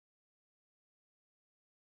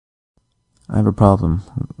I have a problem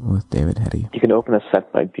with David Hetty. You can open a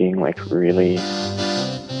set by being really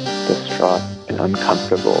distraught and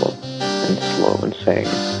uncomfortable and slow and saying,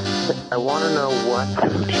 I want to know what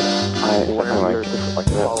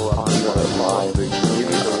follow up on the live. You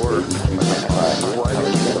need the word.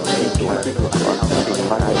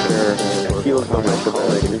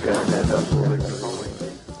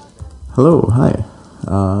 Hello, hi.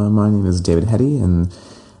 My name is David Hetty, and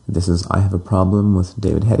this is I Have a Problem with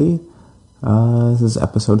David Hetty. This is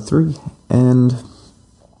episode 3, and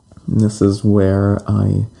this is where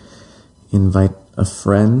I invite a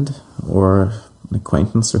friend or an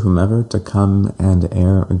acquaintance or whomever to come and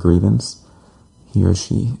air a grievance he or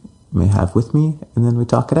she may have with me, and then we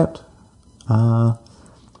talk it out. And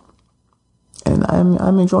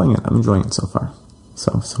I'm enjoying it. I'm enjoying it so far.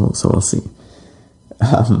 So we'll see.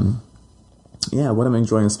 What I'm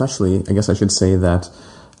enjoying especially, I guess I should say that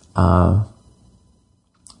the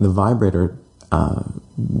vibrator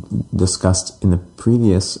discussed in the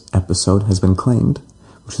previous episode has been claimed,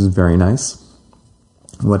 which is very nice.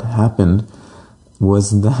 What happened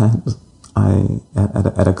was that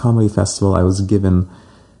at a comedy festival, I was given,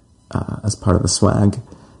 as part of the swag,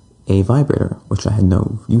 a vibrator, which I had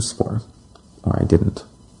no use for, or I didn't.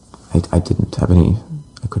 I didn't have any,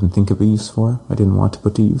 I couldn't think of a use for, I didn't want to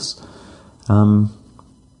put to use. And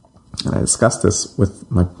I discussed this with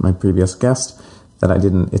my previous guest, that I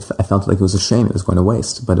felt like it was a shame it was going to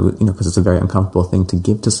waste, but it was, because it's a very uncomfortable thing to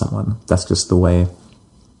give to someone. That's just the way,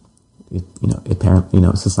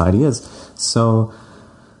 society is. So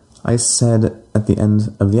I said at the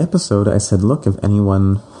end of the episode, I said, look, if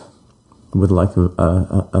anyone would like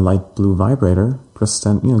a light blue vibrator, just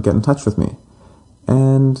get in touch with me.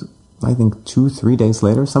 And I think 2-3 days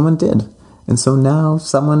later, someone did. And so now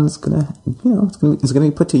someone's gonna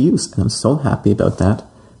be put to use, and I'm so happy about that.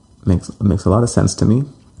 Makes a lot of sense to me,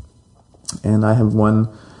 and I have one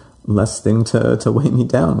less thing to weigh me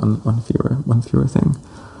down, one fewer thing.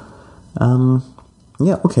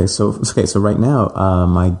 So right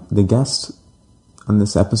now, the guest on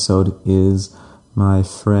this episode is my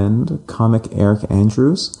friend, comic Eric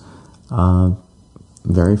Andrews.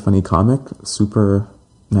 Very funny comic, super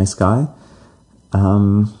nice guy.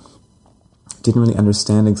 Didn't really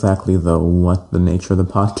understand exactly, though, what the nature of the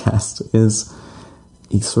podcast is.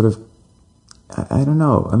 He sort of, I don't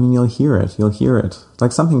know. I mean, you'll hear it.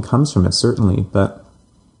 Like something comes from it, certainly, but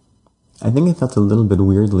I think I felt a little bit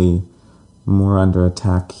weirdly more under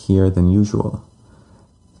attack here than usual.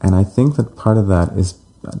 And I think that part of that is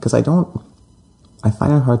because I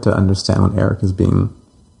find it hard to understand when Eric is being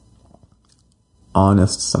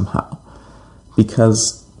honest somehow.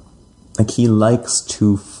 Because, he likes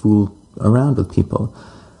to fool around with people.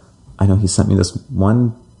 I know he sent me this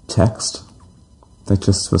one text that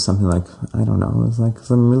just was something like, I don't know, it was like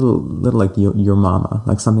some little like your mama,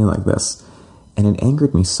 like something like this. And it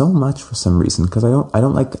angered me so much for some reason, because I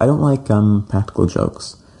don't like practical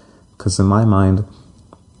jokes. Because in my mind,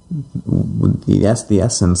 the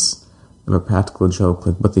essence of a practical joke,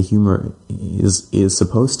 like what the humor is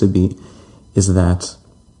supposed to be, is that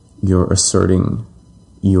you're asserting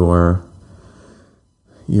your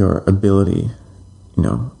ability,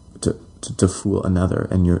 to fool another,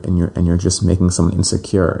 and you're just making someone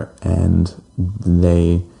insecure, and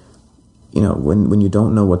they, when you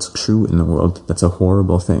don't know what's true in the world, that's a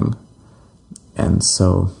horrible thing. And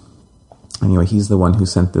so, anyway, he's the one who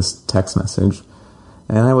sent this text message,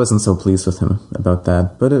 and I wasn't so pleased with him about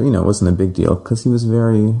that, but it wasn't a big deal, because he was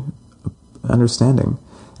very understanding.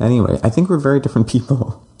 Anyway, I think we're very different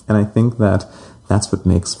people, and I think that that's what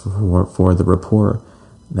makes for the rapport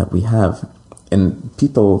that we have. And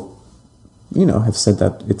people, have said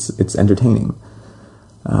that it's entertaining.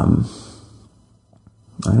 I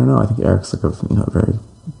don't know. I think Eric's like a very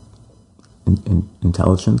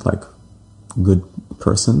intelligent, good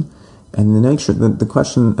person. And the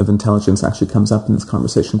question of intelligence actually comes up in this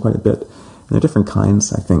conversation quite a bit. And there are different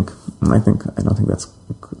kinds, I think. And I don't think that's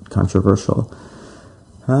controversial.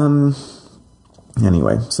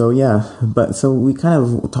 Anyway, so we kind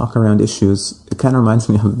of talk around issues. It kind of reminds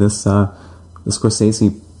me of this the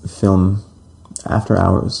Scorsese film After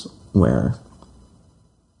Hours, where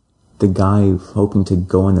the guy hoping to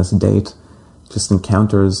go on this date just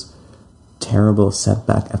encounters terrible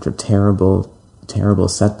setback after terrible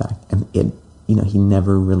setback, and he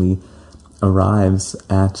never really arrives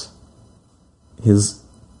at his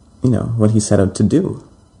what he set out to do.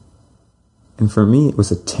 And for me, it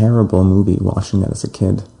was a terrible movie watching that as a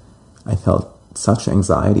kid. I felt such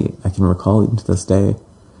anxiety, I can recall even to this day.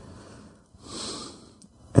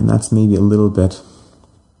 And that's maybe a little bit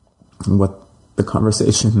what the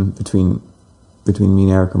conversation between me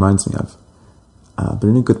and Eric reminds me of. but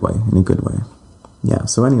in a good way. Yeah.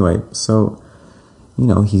 So anyway,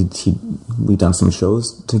 we done some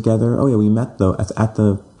shows together. Oh yeah, we met though at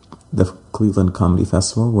the Cleveland Comedy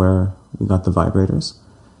Festival where we got the vibrators,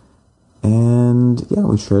 and yeah,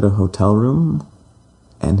 we shared a hotel room,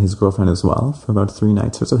 and his girlfriend as well for about 3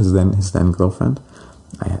 nights or so. His then girlfriend.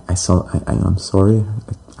 I'm sorry,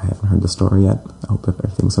 I haven't heard the story yet. I hope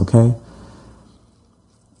everything's okay.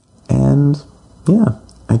 And yeah,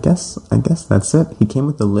 I guess that's it. He came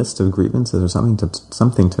with a list of grievances or something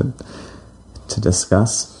to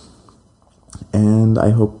discuss. And I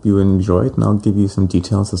hope you enjoyed, and I'll give you some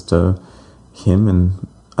details as to him and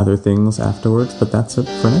other things afterwards, but that's it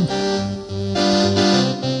for now.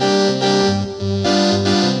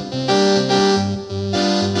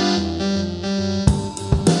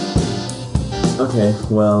 Okay,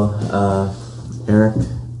 well, Eric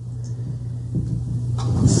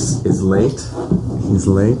is late. He's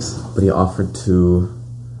late, but he offered to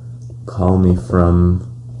call me from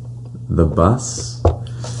the bus.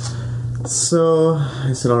 So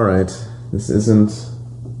I said, all right, this isn't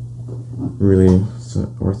really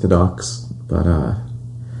orthodox, but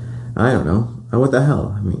I don't know. What the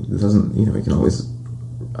hell? I mean, it doesn't, we can always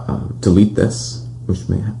delete this, which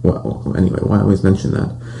may, well, anyway, why always mention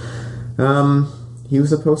that? He was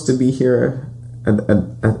supposed to be here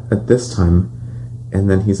at this time, and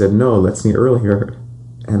then he said, no, let's meet earlier,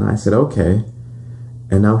 and I said, okay,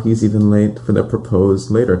 and now he's even late for the proposed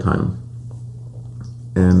later time,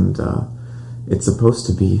 and it's supposed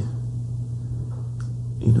to be,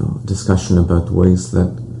 a discussion about ways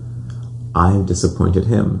that I've disappointed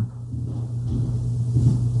him,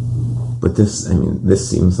 but this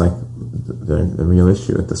seems like the real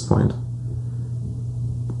issue at this point.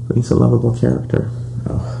 But he's a lovable character.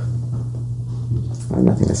 Oh. I have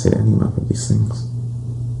nothing to say to anyone about these things.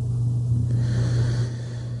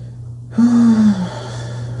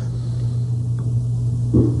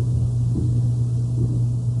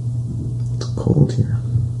 It's cold here.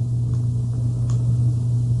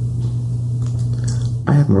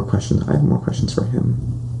 I have more questions for him.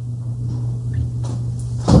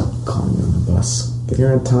 Calling me on the bus. Get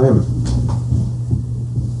here on time.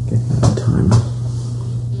 Get here on time.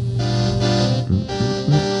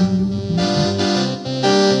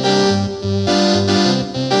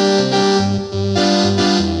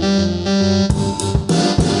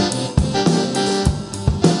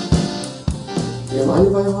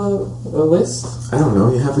 A list? I don't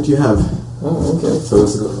know. You have what you have. Oh, okay. So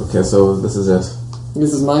this is it.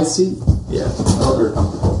 This is my seat? Yeah.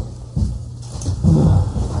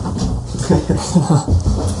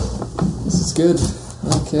 This is good.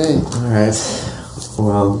 Okay. All right.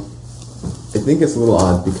 Well, I think it's a little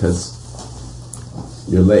odd because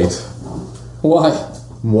you're late. Why?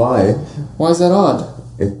 Why? Why is that odd?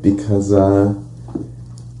 It's because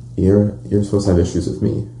you're supposed to have issues with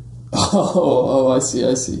me. Oh, I see.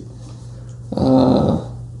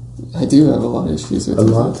 I do have a lot of issues with a you.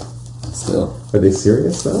 lot? Still. Are they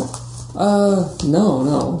serious though? No.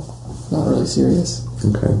 Not really serious.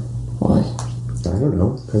 Okay. Why? I don't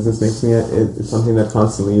know. Because this makes me, it's something that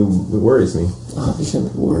constantly worries me. Oh, you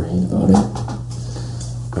shouldn't be worrying about it.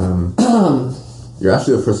 You're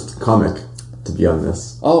actually the first comic to be on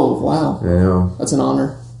this. Oh, wow. I know. That's an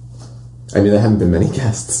honor. I mean, there haven't been many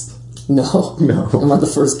guests. No. Am I the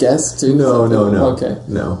first guest too? No. Okay.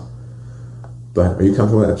 No. But are you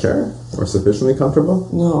comfortable in that chair? Or sufficiently comfortable?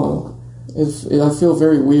 No. I feel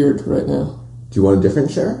very weird right now. Do you want a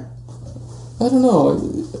different chair? I don't know.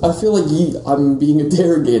 I feel like I'm being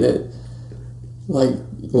interrogated. Like...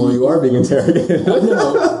 Well, you are being interrogated. I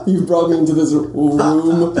know. You brought me into this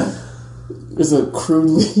room. There's a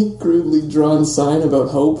crudely drawn sign about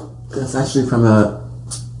hope. That's actually from a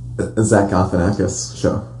Zach Galifianakis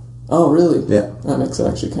show. Oh, really? Yeah. That makes it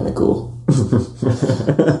actually kind of cool.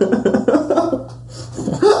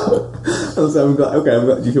 I'm glad.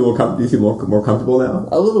 Do you feel more comfortable now?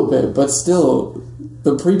 A little bit, but still,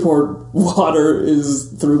 the pre-poured water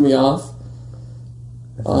threw me off.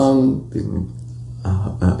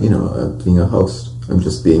 Being a host, I'm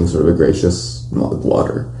just being sort of a gracious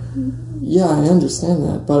water. Yeah, I understand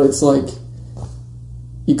that, but it's like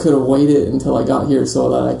you could have waited until I got here so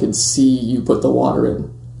that I could see you put the water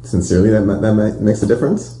in. Sincerely, that makes a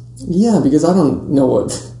difference? Yeah, because I don't know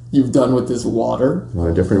what you've done with this water.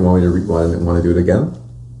 Want a different? Want to do it again?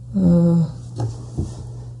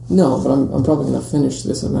 No, but I'm probably going to finish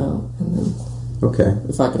this amount, and then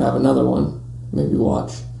if I could have another one, maybe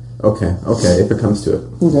watch. Okay, if it comes to it.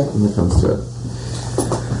 Okay. If it comes to it.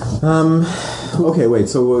 Okay, wait,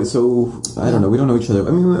 so I don't know, we don't know each other.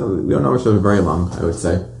 I mean, we don't know each other very long, I would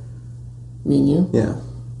say. Me and you? Yeah.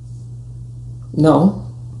 No,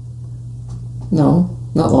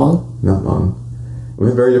 not long. Not long. We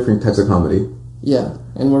have very different types of comedy. Yeah,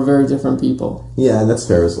 and we're very different people. Yeah, that's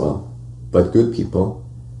fair as well. But good people.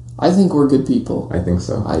 I think we're good people. I think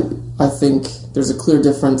so. I think there's a clear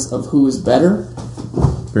difference of who is better.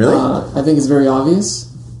 Really? I think it's very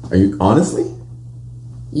obvious. Are you honestly?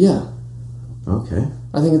 Yeah, Okay.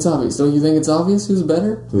 I think it's obvious. Don't you think it's obvious who's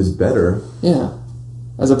better? Who's better? Yeah,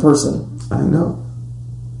 as a person. No.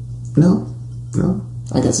 No.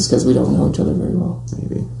 I guess it's because we don't know each other very well.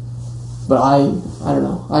 Maybe. But I don't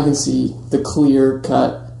know. I can see the clear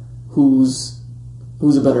cut who's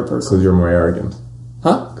a better person. Because you're more arrogant.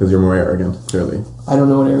 Huh? Because you're more arrogant, clearly. I don't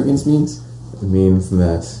know what arrogance means. It means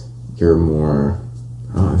that you're more...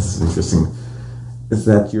 Oh, this is interesting. It's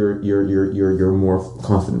that you're more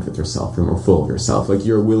confident with yourself. You're more full of yourself. Like,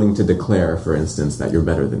 you're willing to declare, for instance, that you're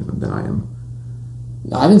better than I am.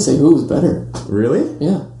 I didn't say who was better. Really?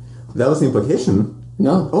 Yeah. That was the implication.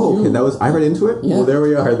 No. Oh, okay. That was... I read into it? Yeah. Well, there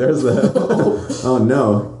we are. There's the... Oh,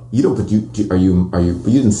 no. You don't... But you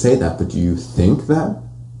didn't say that, but do you think that?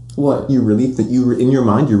 What? You really... That you... In your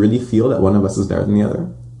mind, you really feel that one of us is better than the other?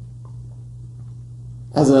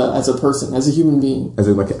 As a person, as a human being. As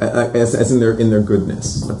in, as in their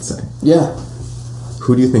goodness, let's say. Yeah.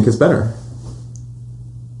 Who do you think is better?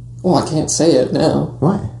 Well, I can't say it now.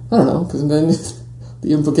 Why? I don't know, because then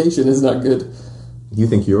the implication is not good. You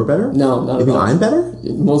think you're better? No, not You at think all. I'm better?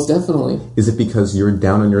 Most definitely. Is it because you're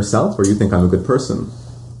down on yourself, or you think I'm a good person?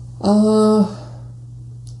 I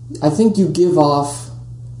think you give off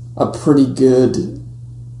a pretty good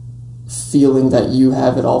feeling that you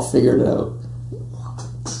have it all figured out.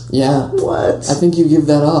 Yeah. What? I think you give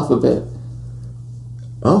that off a bit.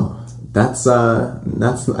 Oh, that's I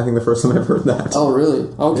think the first time I've heard that. Oh, really?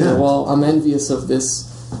 Okay, Yeah. well, I'm envious of this.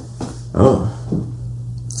 Oh.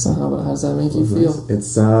 So how does that make you feel?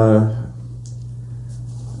 It's I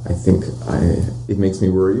think it makes me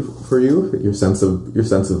worry for you. Your sense of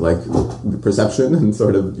like perception and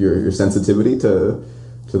sort of your sensitivity to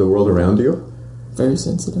the world around you. Very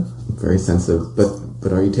sensitive. Very sensitive, but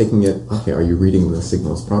are you taking it? Okay, are you reading the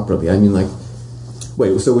signals properly? I mean, like,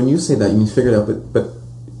 wait. So when you say that, you mean figured out, but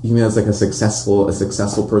you mean as like a successful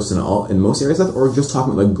person in most areas, or just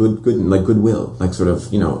talking like good, like goodwill, like sort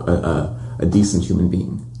of a decent human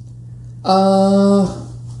being. Oh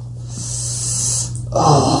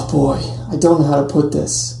boy, I don't know how to put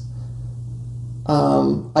this.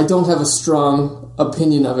 I don't have a strong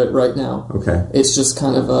opinion of it right now. Okay. It's just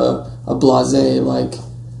kind of a blasé, like,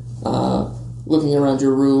 looking around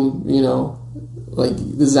your room, like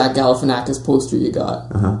the Zach Galifianakis poster you got.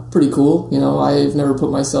 Pretty cool, I've never put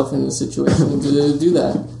myself in a situation to do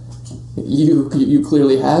that. You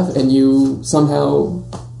clearly have, and you somehow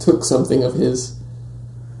took something of his.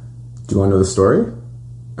 Do you want to know the story?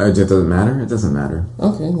 It doesn't matter. It doesn't matter.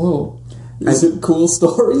 Okay, well, is it a cool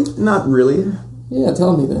story? Not really. Yeah,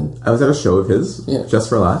 tell me then. I was at a show of his, Just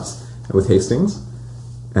for Laughs, with Hastings,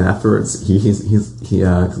 and afterwards,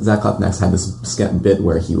 Zach Galifianakis had this sketch bit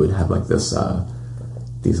where he would have like these like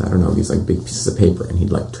big pieces of paper, and he'd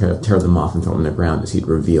like tear them off and throw them on the ground as he'd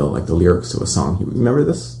reveal like the lyrics to a song. You remember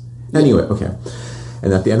this? Anyway, okay.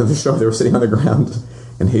 And at the end of the show, they were sitting on the ground,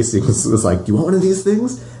 and Hastings was like, "Do you want one of these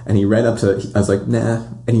things?" And he ran up to. I was like, "Nah,"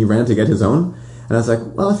 and he ran to get his own. And I was like,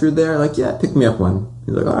 "Well, if you're there, like, yeah, pick me up one."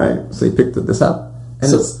 He's like, "All right." So he picked this up. And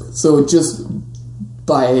so just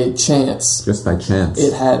by chance. Just by chance.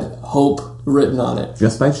 It had hope written on it.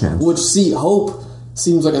 Just by chance. Which, hope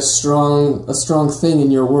seems like a strong thing in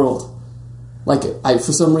your world. Like,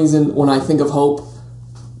 for some reason, when I think of hope,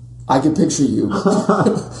 I can picture you.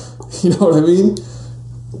 You know what I mean?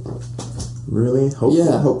 Really? Hope?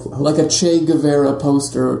 Yeah. Hope. Like a Che Guevara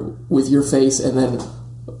poster with your face and then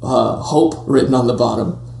hope written on the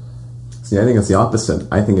bottom. See, I think it's the opposite.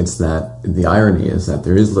 I think it's that the irony is that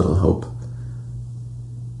there is little hope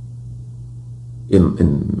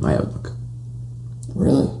in my outlook.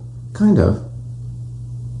 Really? Kind of.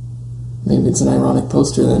 Maybe it's an ironic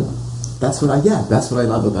poster then. That's what I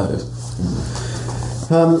love about it.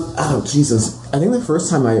 Oh Jesus! I think the first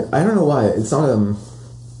time I don't know why it's not I don't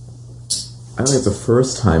think it's the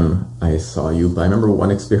first time I saw you, but I remember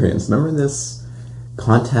one experience. Remember this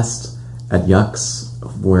contest at Yucks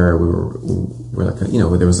where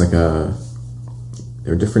where there was like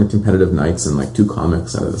there were different competitive nights and like 2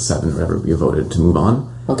 comics out of the 7 whatever we voted to move on.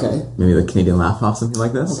 Okay. Maybe the Canadian Laugh Off, something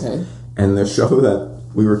like this. Okay. And the show that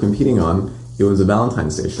we were competing on, it was a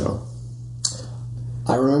Valentine's Day show.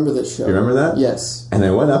 I remember this show. Do you remember that? Yes. And I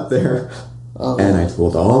went up there, and I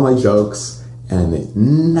told all my jokes, and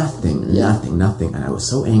nothing. And I was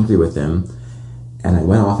so angry with him, and I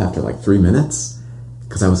went off after like 3 minutes,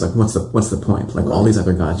 Because I was like, what's the point? Like, all these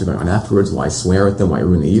other guys are going on afterwards. Why swear at them? Why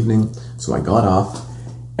ruin the evening? So I got off,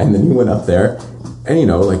 and then you went up there, and you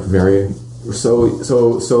know, like very so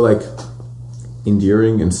like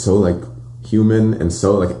endearing and so like human and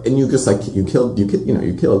so like, and you just like you killed,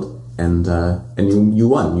 and you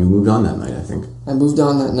won. You moved on that night, I think. I moved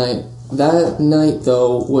on that night. That night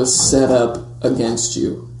though was set up against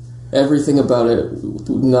you. Everything about it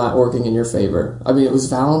not working in your favor. I mean, it was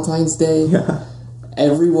Valentine's Day. Yeah.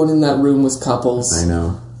 Everyone in that room was couples. I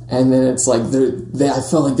know. And then it's like, I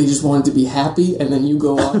felt like they just wanted to be happy, and then you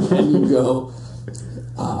go on and you go,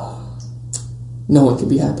 no one can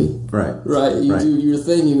be happy. Right. Right? You do your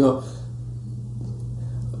thing, you go,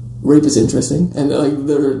 rape is interesting. And like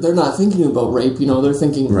they're not thinking about rape, you know, they're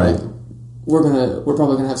thinking, right. like, we're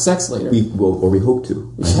probably gonna have sex later. We hope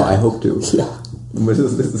to. Yeah. I hope to. Yeah. This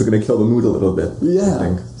is going to kill the mood a little bit. Yeah. I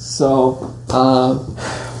think. So,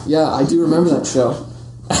 yeah, I do remember that show.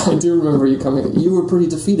 I do remember you coming. You were pretty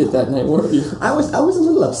defeated that night, weren't you? I was a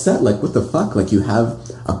little upset. Like, what the fuck? Like, you have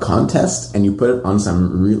a contest and you put it on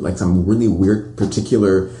some really weird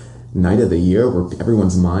particular night of the year where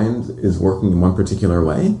everyone's mind is working in one particular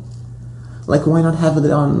way. Like, why not have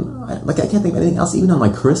it on? Like, I can't think of anything else. Even on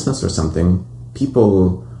like Christmas or something,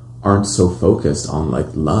 people aren't so focused on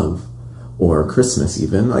like love. Or Christmas,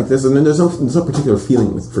 even like there's no particular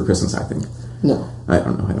feeling for Christmas. I think. No. I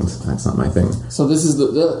don't know. That's not my thing. So this is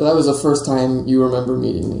that was the first time you remember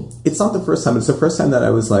meeting me. It's not the first time. It's the first time that I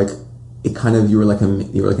was like, you were like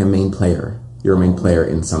a main player. You're a main player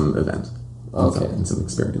in some event. Okay. In some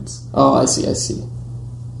experience. Oh, I see.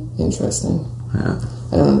 Interesting. Yeah.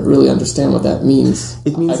 I don't really understand what that means.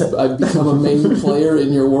 It means I've become a main player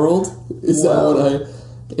in your world. Is that what I?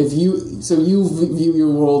 If you view your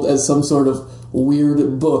world as some sort of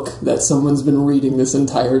weird book that someone's been reading this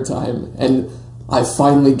entire time, and I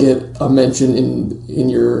finally get a mention in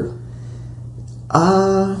your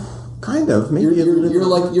kind of maybe you're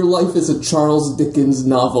like your life is a Charles Dickens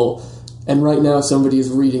novel, and right now somebody is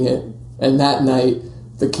reading it, and that night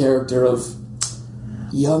the character of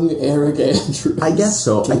young Eric Andrews. I guess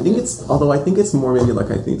so. I think it's more maybe like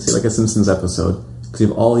say like a Simpsons episode. Because you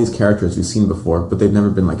have all these characters you've seen before, but they've never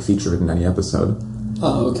been like featured in any episode.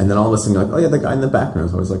 Oh, okay. And then all of a sudden you're like, oh yeah, the guy in the background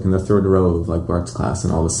is always like in the third row of like Bart's class,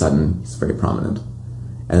 and all of a sudden he's very prominent.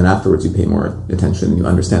 And then afterwards you pay more attention, you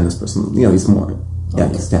understand this person. You know, he's more. Yeah,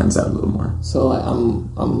 okay. He stands out a little more. So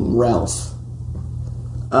I'm Ralph.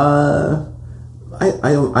 I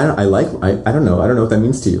don't know what that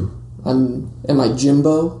means to you. Am I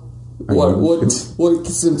Jimbo? What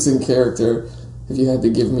Simpson character, if you had to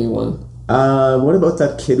give me one? What about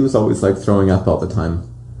that kid who's always like throwing up all the time?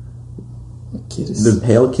 What kid is the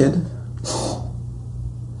pale kid?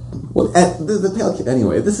 What? The pale kid.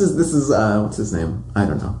 Anyway, this is what's his name? I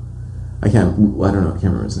don't know. I can't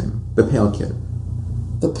remember his name. The pale kid.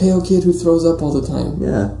 The pale kid who throws up all the time.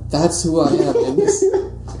 Yeah. That's who I am.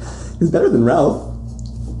 He's better than Ralph.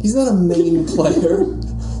 He's not a main player.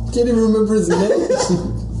 Can't even remember his name.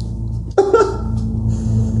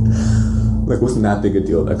 Like, wasn't that big a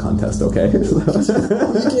deal, that contest, okay? You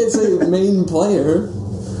can't say main player.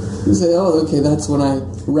 You say, oh, okay, that's when I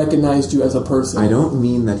recognized you as a person. I don't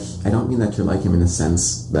mean that you're like him in the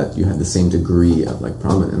sense that you have the same degree of, like,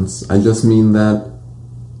 prominence. I just mean that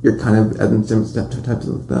you're kind of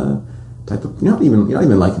type of you're not even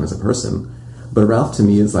like him as a person. But Ralph to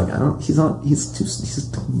me is like, Ralph is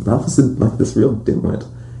like this real dimwit.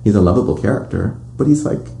 He's a lovable character, but he's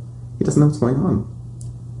like, he doesn't know what's going on.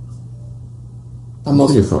 I'm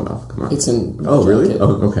also your phone off. Come on. It's in. Oh, really?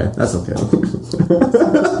 Oh, okay. That's okay.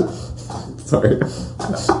 Sorry.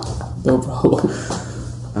 No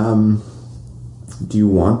problem. Do you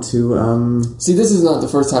want to? See, this is not the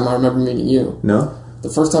first time I remember meeting you. No. The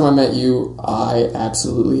first time I met you, I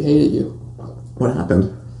absolutely hated you. What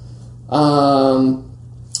happened?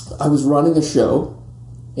 I was running a show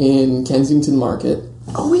in Kensington Market.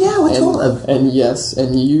 Oh yeah, I told him. And yes,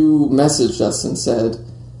 and you messaged us and said,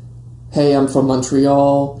 hey, I'm from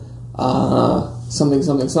Montreal, something.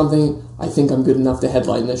 I think I'm good enough to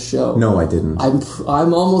headline this show. No, I didn't.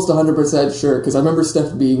 I'm almost 100% sure, because I remember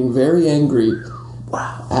Steph being very angry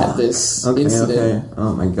at this incident. Okay.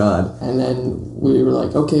 Oh my god. And then we were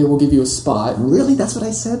like, okay, we'll give you a spot. Really? That's what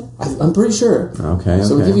I said? I'm pretty sure. Okay.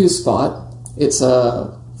 So we'll give you a spot. It's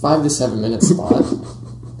a 5 to 7 minute spot.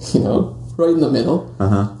 Right in the middle.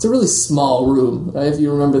 Uh-huh. It's a really small room, if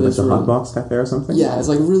you remember this room. Like the Hot Box Cafe or something? Yeah, it's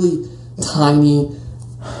like really tiny.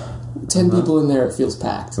 10 people in there, it feels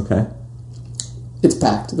packed. Okay. It's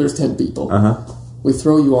packed. There's 10 people. Uh-huh. We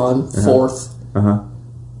throw you on, fourth. Uh-huh.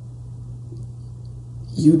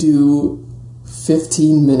 You do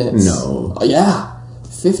 15 minutes. No. Yeah.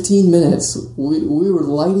 15 minutes, we were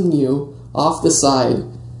lighting you off the side,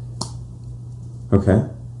 Okay.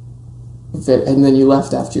 and then you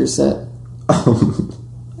left after your set.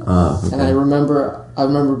 Okay. And I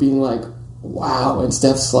remember being like, wow, and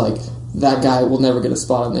Steph's like, that guy will never get a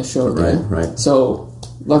spot on this show again. Right. So,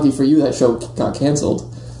 lucky for you, that show got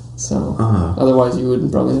canceled. So, otherwise you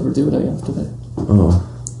would probably never do it after that. Oh.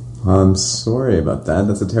 I'm sorry about that.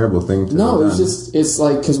 That's a terrible thing to No, have it's done. just, it's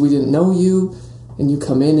like, because we didn't know you, and you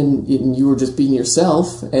come in and you were just being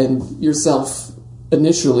yourself, and yourself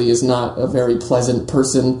initially is not a very pleasant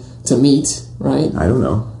person to meet, right? I don't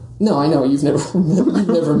know. No, I know, you've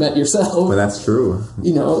never met yourself. But that's true.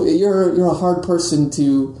 You know, you're a hard person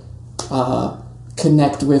to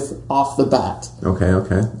connect with off the bat.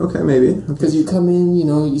 Okay, maybe. Because you come in, you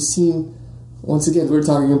know, you seem... Once again, we're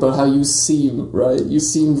talking about how you seem, right? You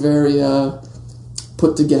seem very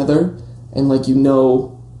put together, and like you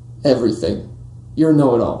know everything. You're a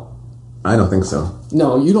know-it-all. I don't think so.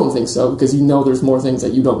 No, you don't think so, because you know there's more things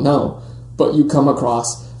that you don't know. But you come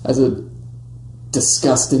across as a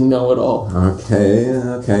disgusting know-it-all. Okay.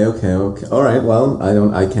 All right, well,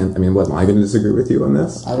 I can't, what, am I going to disagree with you on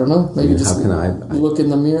this? I don't know. Maybe just how can I look in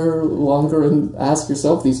the mirror longer and ask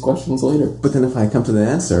yourself these questions later. But then if I come to the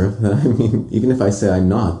answer, then even if I say I'm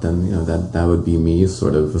not, then, that would be me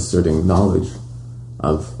sort of asserting knowledge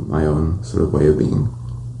of my own sort of way of being.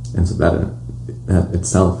 And so that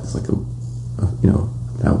itself is like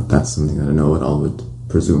that's something that a know-it-all would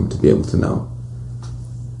presume to be able to know.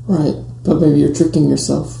 Right. But maybe you're tricking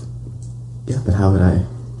yourself. Yeah, but how would I?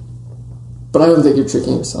 But I don't think you're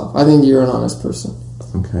tricking yourself. I think you're an honest person.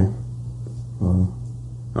 Okay. Well,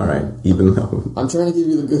 all right. Even though I'm trying to give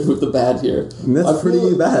you the good with the bad here. That's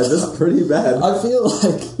pretty bad. That's pretty bad. I feel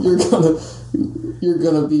like you're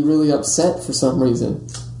gonna be really upset for some reason.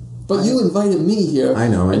 But you invited me here. I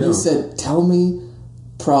know. And you said, "Tell me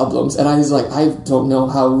problems," and I was like, I don't know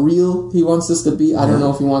how real he wants this to be. I don't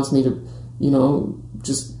know if he wants me to,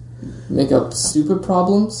 just make up stupid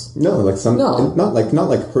problems. No, like not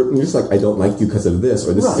like hurt. Just like I don't like you because of this,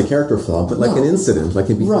 or this is a character flaw, but like an incident, like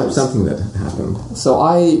it'd be something that happened. So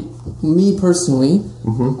me personally,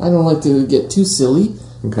 I don't like to get too silly.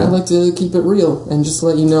 Okay. I like to keep it real and just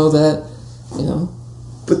let you know that,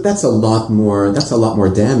 But that's a lot more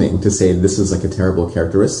damning to say this is like a terrible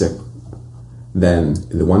characteristic than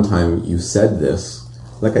the one time you said this.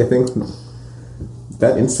 Like I think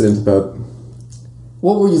that incident about.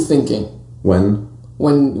 What were you thinking? When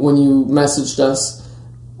you messaged us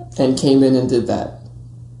and came in and did that?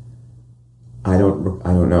 I don't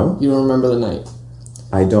know. You don't remember the night?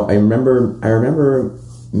 I don't. I remember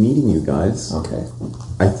meeting you guys. Okay.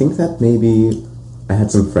 I think that maybe I had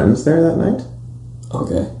some friends there that night.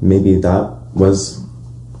 Okay. Maybe that was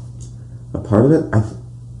a part of it.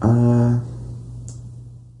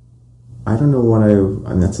 I don't know what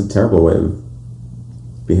that's a terrible way of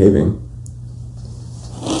behaving.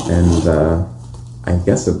 And I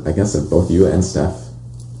guess of both you and Steph.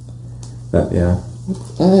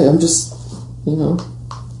 I'm just,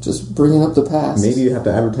 just bringing up the past. Maybe you have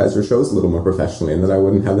to advertise your shows a little more professionally, and then I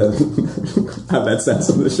wouldn't have that have that sense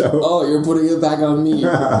of the show. Oh, you're putting it back on me.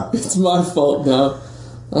 It's my fault now.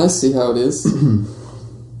 I see how it is. I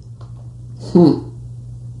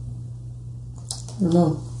don't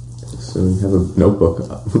know. So you have a notebook.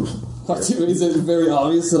 Is it very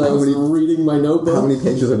obvious that I was reading my notebook? How many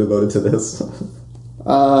pages are devoted to this?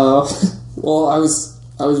 Well, I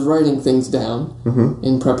was writing things down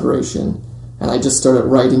in preparation, and I just started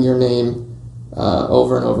writing your name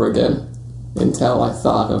over and over again until I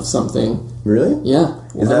thought of something. Really? Yeah.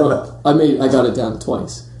 I got it down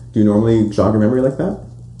twice. Do you normally jog your memory like that?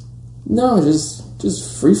 No,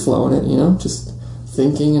 just free flowing it, just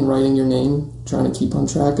thinking and writing your name, trying to keep on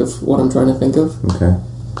track of what I'm trying to think of. Okay.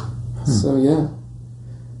 So yeah,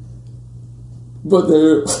 but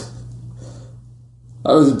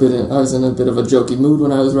I was in a bit of a jokey mood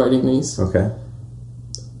when I was writing these. Okay.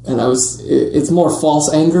 And it's more false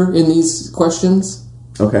anger in these questions.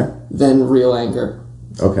 Okay. Than real anger.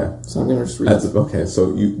 Okay. So I'm gonna just read. Okay.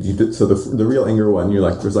 So you did, so the real anger one, you're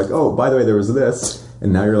like, there's like, oh, by the way, there was this,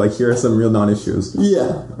 and now you're like, here are some real non-issues.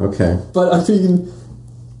 Yeah. Okay. But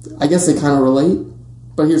I guess they kind of relate.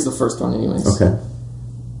 But here's the first one, anyways. Okay.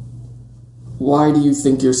 Why do you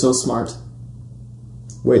think you're so smart?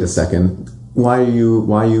 Wait a second. Why you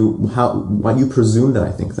presume that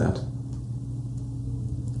I think that?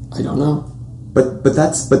 I don't know. But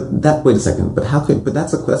wait a second. But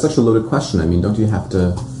that's such a loaded question. I mean, don't you have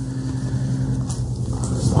to?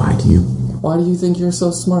 Why do you think you're so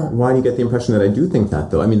smart? Why do you get the impression that I do think that,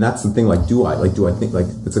 though? I mean, that's the thing. Like, do I think, like,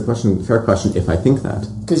 it's a fair question if I think that.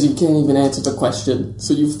 Because you can't even answer the question.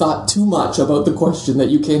 So you've thought too much about the question that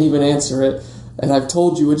you can't even answer it. And I've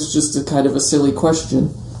told you it's just a kind of a silly question.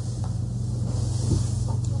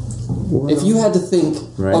 Well, if you had to think,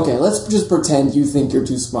 right. Okay, let's just pretend you think you're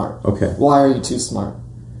too smart. Okay. Why are you too smart?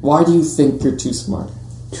 Why do you think you're too smart?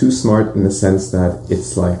 Too smart in the sense that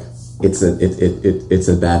it's like, it's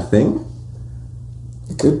a bad thing?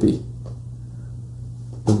 It could be.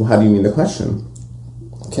 How do you mean the question?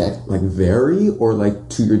 Okay. Like very, or like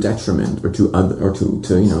to your detriment, or to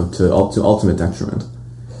ultimate detriment?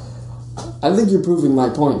 I think you're proving my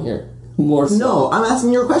point here. More so. No, I'm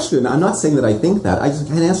asking your question. I'm not saying that I think that. I just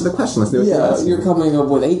can't answer the question. Let's know what you're asking. You're coming up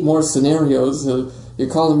with 8 more scenarios. You're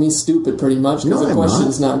calling me stupid pretty much because the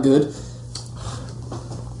question's not good.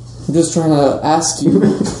 I'm just trying to ask you,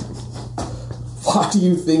 why do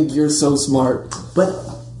you think you're so smart? But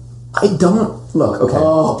I don't... Look, okay.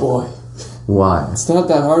 Oh, boy. Why? It's not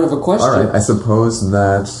that hard of a question. All right, I suppose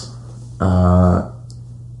that...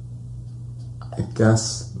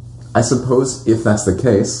 I suppose if that's the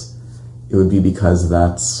case, it would be because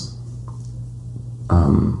that's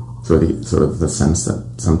sort of the sense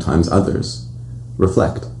that sometimes others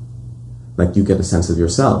reflect. Like you get a sense of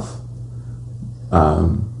yourself, by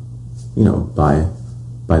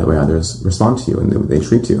the way others respond to you and they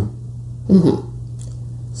treat you. Mm-hmm.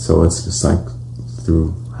 So it's just like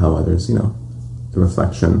through how others, the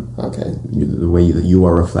reflection. Okay. The way that you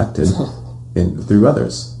are reflected through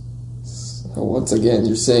others. So once again,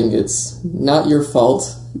 you're saying it's not your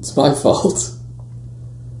fault, it's my fault.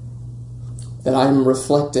 That I'm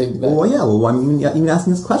reflecting that. Well, yeah, I'm even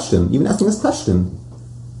asking this question.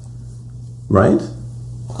 Right?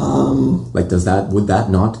 Like,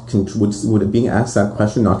 would it being asked that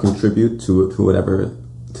question not contribute to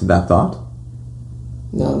that thought?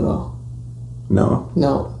 No. No?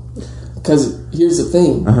 Because here's the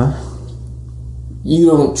thing. Uh-huh. You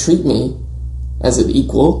don't treat me as an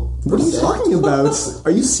equal. What are you talking about?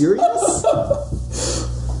 Are you serious?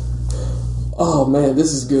 Oh man,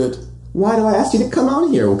 this is good. Why do I ask you to come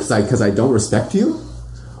on here? Because I don't respect you?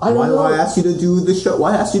 Why do I ask you to do the show?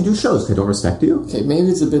 Why ask you to do shows? Because I don't respect you? Okay, maybe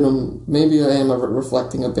it's a bit. Maybe I am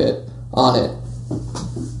reflecting a bit on it.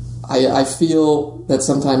 I feel that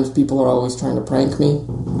sometimes people are always trying to prank me.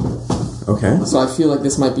 Okay. So I feel like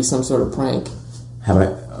this might be some sort of prank. Have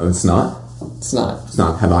I? Oh, it's not. It's not. It's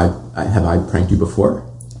not. Have I pranked you before?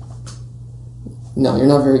 No, you're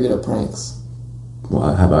not very good at pranks.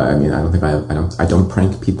 Well, have I? I mean, I don't think I don't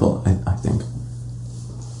prank people. I think.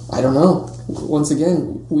 I don't know. Once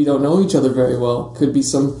again, we don't know each other very well. Could be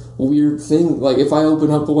some weird thing. Like if I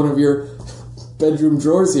open up one of your bedroom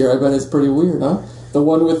drawers here, I bet it's pretty weird, huh? The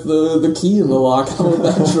one with the key in the lock. How would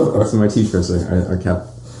that drawer? So my t-shirts are kept.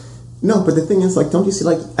 No, but the thing is, like, don't you see?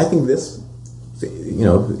 Like, I think this,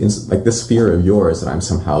 like this fear of yours that I'm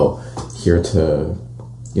somehow here to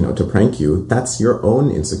prank you. That's your own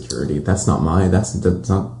insecurity. That's not mine. That's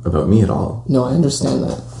not about me at all. No, I understand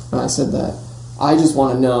that. And I said that. I just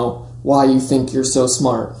want to know why you think you're so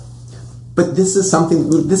smart. But this is something.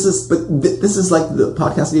 This is like the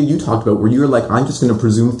podcast idea you talked about, where you're like, I'm just going to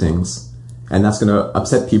presume things, and that's going to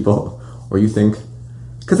upset people, or you think,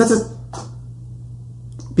 I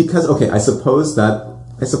suppose that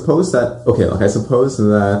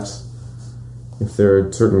if there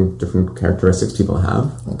are certain different characteristics people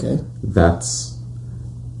have, okay, that's,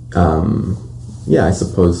 I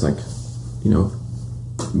suppose, like,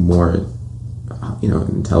 more,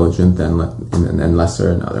 intelligent than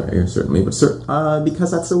lesser in other areas, certainly, but because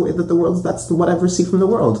that's the way that that's what I've received from the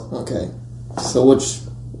world. Okay, so which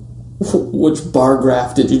bar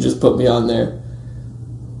graph did you just put me on there?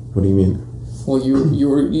 What do you mean? Well, you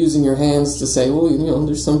were using your hands to say, well,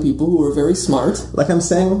 there's some people who are very smart. Like I'm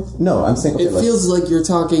saying? No, I'm saying... Okay, it feels like you're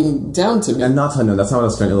talking down to me. I'm not... No, that's not what I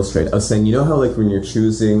was trying to illustrate. I was saying, how, like, when you're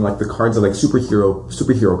choosing, like, the cards are, like,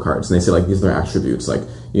 superhero cards, and they say, like, these are their attributes, like,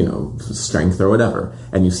 strength or whatever,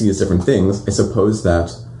 and you see these different things, I suppose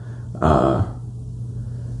that,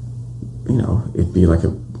 it'd be, like,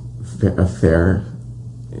 a fair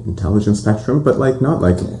intelligence spectrum, but, like, not,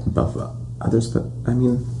 like, above others, but, I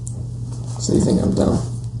mean... So you think I'm dumb?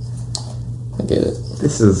 I get it.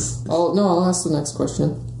 This is... Oh, no, I'll ask the next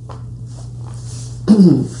question.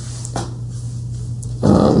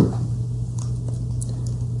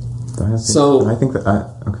 I think that...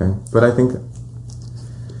 okay. But I think...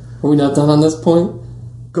 Are we not done on this point?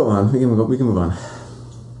 Go on. We can move on.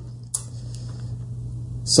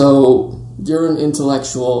 So, you're an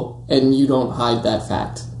intellectual, and you don't hide that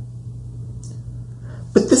fact.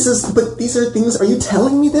 But these are things, are you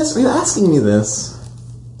telling me this? Or are you asking me this?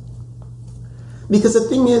 Because the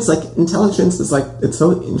thing is, like, intelligence is like, it's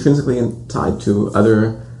so intrinsically tied to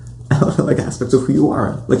other, like, aspects of who you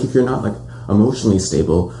are. Like, if you're not, like, emotionally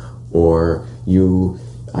stable, or you,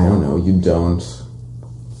 I don't know, you don't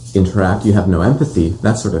interact, you have no empathy,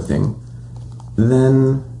 that sort of thing,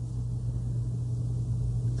 then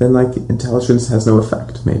like, intelligence has no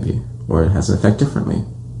effect, maybe. Or it has an effect differently.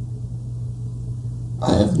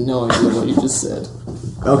 I have no idea what you just said.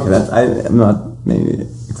 Okay, I'm not maybe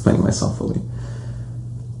explaining myself fully.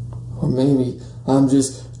 Or maybe I'm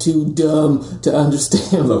just too dumb to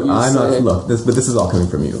understand Look, what you're I'm saying. not. Look, this is all coming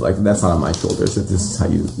from you. Like, that's not on my shoulders. This is how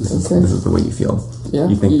you. This is the way you feel. Yeah,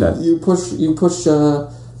 You think that you push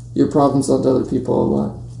your problems onto other people a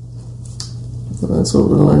lot. That's what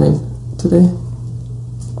we're learning today.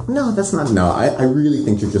 No, that's not. No, I really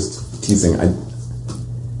think you're just teasing.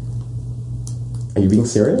 Are you being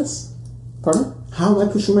serious? Pardon? How am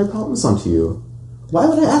I pushing my problems onto you? Why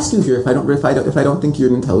would I ask you here if I don't think you're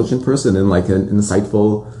an intelligent person and, like, an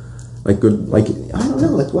insightful, like, good, like, I don't know,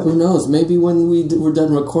 like, what? Who knows? Maybe when we're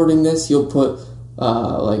done recording this, you'll put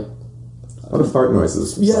like A lot of fart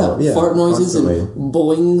noises. fart noises constantly. and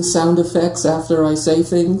boing sound effects after I say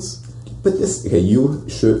things. But this, okay, you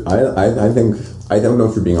should. I think I don't know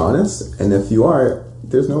if you're being honest, and if you are,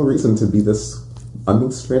 there's no reason to be this. I'm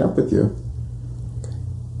being straight up with you.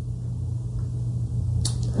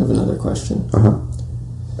 I have another question.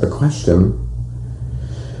 A question.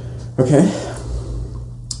 Okay.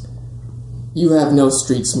 You have no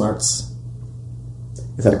street smarts.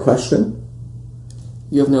 Is that a question?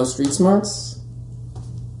 You have no street smarts?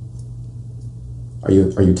 Are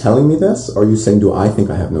you telling me this, or are you saying, do I think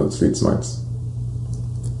I have no street smarts?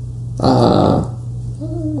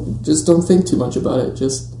 Just don't think too much about it.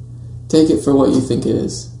 Just take it for what you think it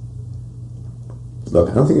is.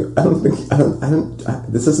 Look,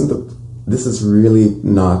 this is really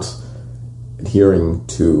not adhering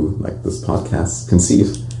to, like, this podcast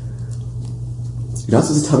conceit. You're not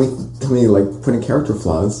supposed to tell me like, put in character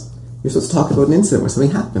flaws. You're supposed to talk about an incident where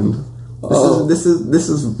something happened. This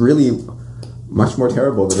is really much more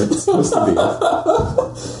terrible than it's supposed to be.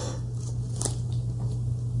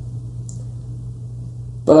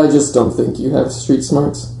 But I just don't think you have street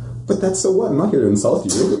smarts. But that's so what? I'm not here to insult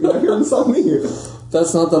you. You're not here to insult me.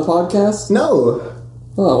 That's not the podcast? No.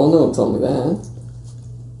 Oh, well, no one told me that.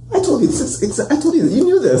 I told you this. I told you that. You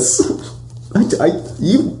knew this.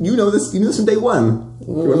 You know this. You knew this from day one.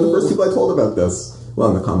 You're one of the first people I told about this. Well,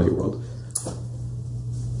 in the comedy world.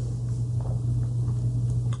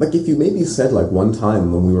 Like, if you maybe said, like, one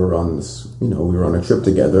time when we were on this, we were on a trip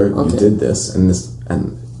together, you did this, and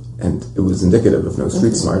it was indicative of no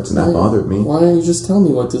street smarts, and that bothered me. Why don't you just tell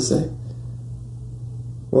me what to say?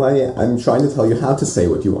 Well, I'm trying to tell you how to say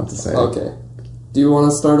what you want to say. Okay. Do you want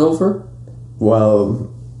to start over? Well,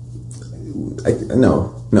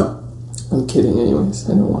 no. I'm kidding anyways.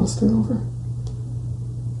 I don't want to start over.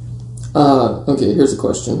 Okay, here's a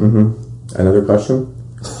question. Mm-hmm. Another question?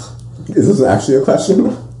 Is this actually a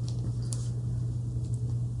question?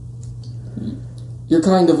 You're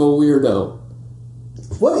kind of a weirdo.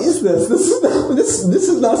 What is this? This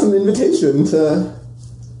is not an invitation to...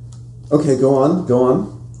 Okay, go on.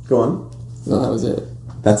 No, that was it.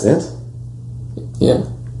 That's it? Yeah.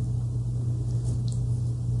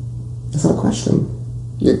 That's not a question.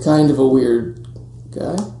 You're kind of a weird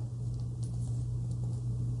guy.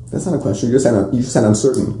 That's not a question. You just sound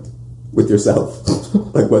uncertain with yourself.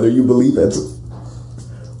 Like, whether you believe it.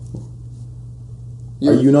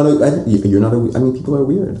 You're not a... I mean, people are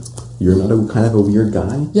weird. You're not a kind of a weird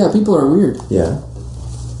guy? Yeah, people are weird. Yeah.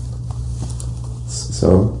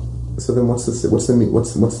 So then what's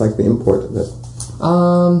like the import of it?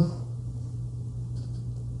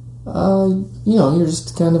 You're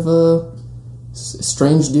just kind of a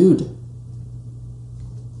strange dude.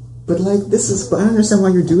 But, like, but I don't understand why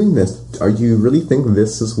you're doing this. Do you really think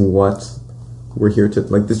this is what we're here to,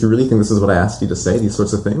 like, did you really think this is what I asked you to say, these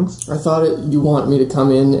sorts of things? I thought you want me to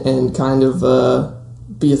come in and kind of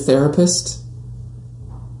be a therapist.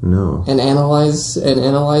 No. And analyze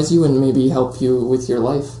you and maybe help you with your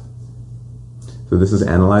life. So this is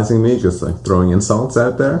analyzing me, just, like, throwing insults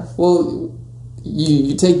out there? Well,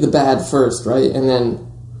 you take the bad first, right? And then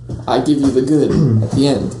I give you the good at the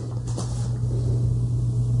end.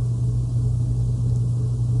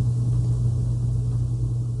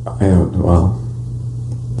 I don't know. Well.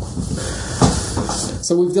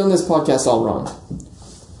 So we've done this podcast all wrong.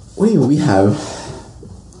 What do you mean we have?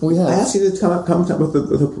 We have. I asked you to come up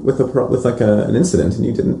with like an incident, and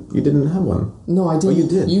you didn't have one. No, I didn't. Oh, you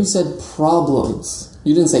did. You said problems.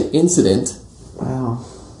 You didn't say incident. Wow.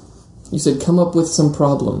 You said come up with some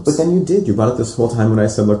problems. But then you did. You brought it this whole time when I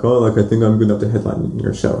said, like, oh, like, I think I'm good enough to headline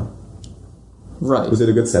your show. Right. Was it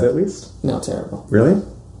a good set at least? No, terrible. Really?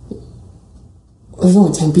 There's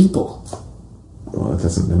only 10 people. Well, it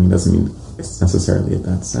doesn't mean it's necessarily a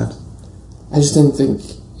bad set. I just didn't think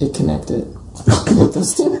it connected with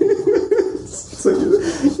those two. So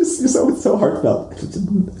you're so heartfelt. I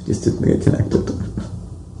just didn't think it connected.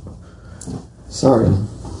 Sorry.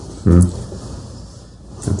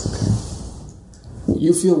 That's okay.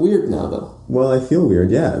 You feel weird now, though. Well, I feel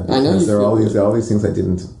weird, yeah. I know you there are feel weird. all these things I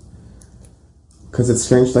didn't. Because it's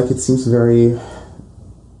strange. Like, it seems very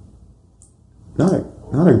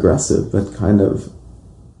not aggressive, but kind of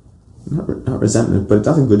not resentment. But it's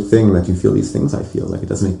not a good thing that you feel these things. I feel like it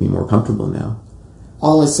does make me more comfortable now.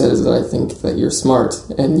 All I said is that I think that you're smart,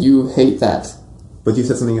 and you hate that. But you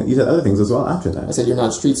said something. You said other things as well after that. I said you're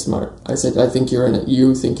not street smart. I said you think you're an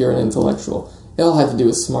intellectual. It all had to do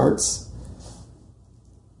with smarts.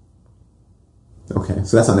 Okay,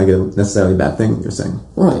 so that's not necessarily a bad thing. You're saying,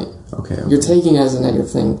 Right? Okay. You're taking it as a negative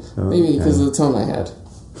thing, maybe Okay. because of the tone I had.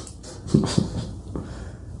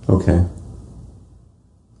 Okay.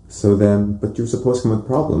 So then, but you're supposed to come with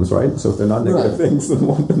problems, right? So if they're not negative Right. things, then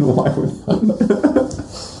why would?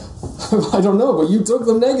 I don't know, but you took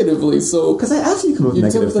them negatively, so Because I asked you to come with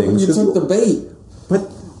negative things. You 'cause took the bait, But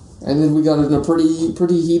and then we got in a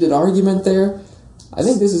pretty heated argument there. I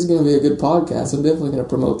think this is going to be a good podcast. I'm definitely going to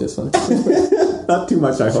promote this one. not too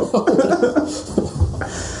much, I hope.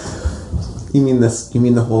 You mean this? You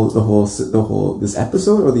mean the whole this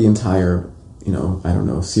episode or the entire? I don't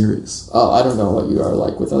know, series. Oh, I don't know what you are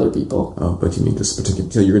like with other people. Oh, but you mean this particular?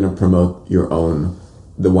 So you're going to promote your own,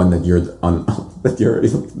 the one that you're on, that you're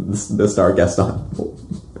the star guest on.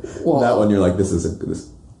 Well, That one, you're like, this.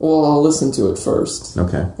 Well, I'll listen to it first,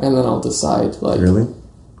 Okay. and then I'll decide. Like, Really?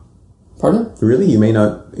 Pardon? Really? You may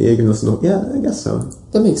not. Yeah, you can listen to. Yeah, I guess so.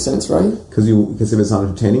 That makes sense, right? Because if it's not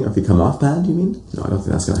entertaining, or if you come off bad, you mean? No, I don't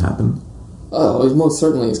think that's going to happen. Oh, it most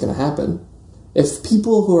certainly is going to happen. If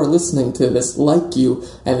people who are listening to this like you,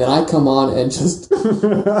 and then I come on and just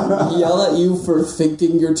yell at you for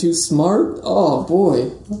thinking you're too smart, oh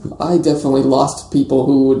boy, I definitely lost people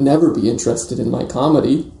who would never be interested in my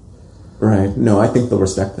comedy. Right. No, I think they'll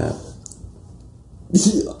respect that.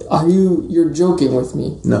 You're joking with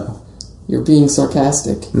me. No. You're being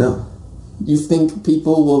sarcastic. No. You think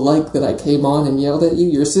people will like that I came on and yelled at you?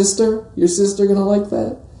 Your sister gonna like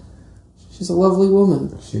that? She's a lovely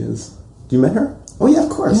woman. She is. You met her? Oh, yeah, of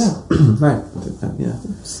course. Yeah. Right. Yeah.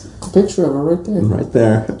 A picture of her right there. Right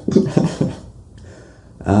there.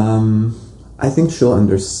 I think she'll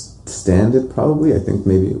understand it, probably. I don't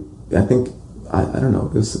know,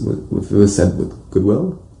 if it was said with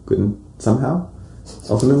goodwill, somehow,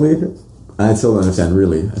 ultimately. I still don't understand,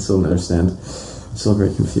 really. I still don't understand. I'm still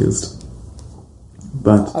very confused.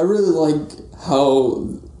 But I really like how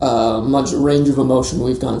much range of emotion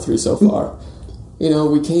we've gone through so far.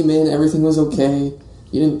 We came in, everything was okay.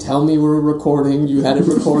 You didn't tell me we were recording. You had it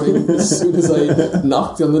recording as soon as I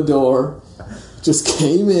knocked on the door. Just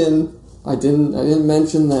came in. I didn't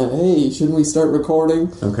mention that, hey, shouldn't we start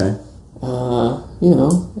recording? okay.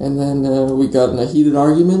 And then we got in a heated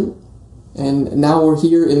argument. And now we're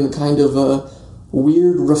here in kind of a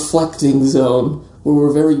weird reflecting zone where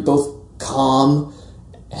we're very both calm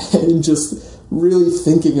and just really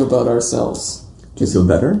thinking about ourselves. Do you feel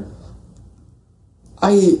better?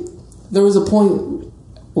 There was a point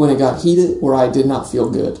when it got heated where I did not feel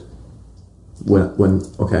good.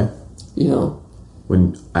 Okay.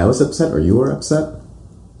 When I was upset or you were upset?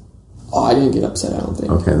 Oh, I didn't get upset, I don't think.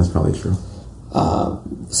 Okay, that's probably true.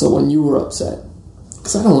 So when you were upset,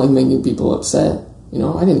 because I don't like making people upset.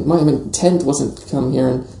 My intent wasn't to come here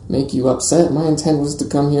and make you upset. My intent was to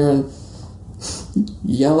come here and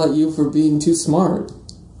yell at you for being too smart.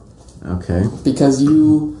 Okay. Because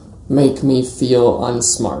you make me feel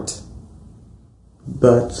unsmart.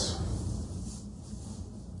 But...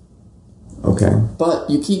 Okay. But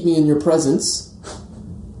you keep me in your presence.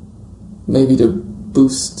 Maybe to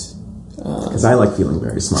boost... Because I like feeling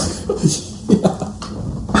very smart.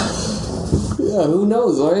 Yeah, who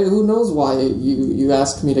knows? Right? Who knows why you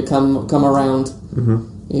asked me to come around,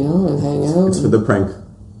 and hang out. It's for the prank.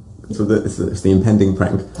 It's the impending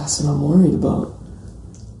prank. That's what I'm worried about.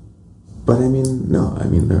 But they're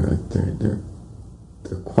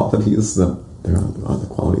qualities that there are the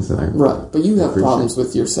qualities that I Right, but you have appreciate. problems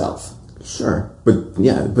with yourself. Sure,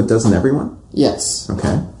 but doesn't everyone? Yes.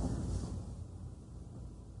 Okay.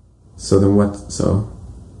 So then what? So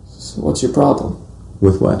what's your problem?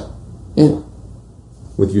 with what? Yeah.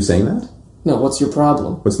 With you saying that? No, what's your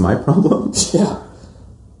problem? What's my problem? Yeah.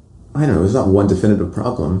 I don't know. There's not one definitive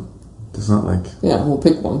problem. There's not like... Yeah, we'll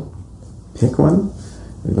pick one. Pick one?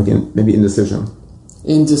 Like maybe indecision.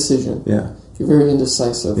 Indecision. Yeah. You're very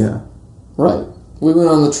indecisive. Yeah. Right. We went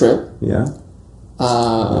on the trip. Yeah.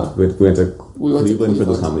 We went to Cleveland for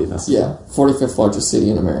the comedy festival. Yeah, 45th largest city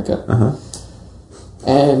in America. Uh-huh.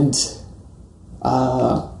 And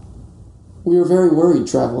we were very worried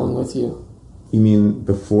traveling with you. You mean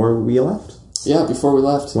before we left? Yeah, before we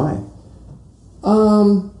left. Why?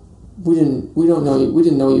 We didn't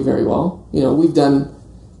know you very well. You know, we've done,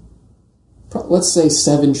 let's say,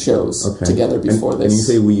 7 shows together before this. And you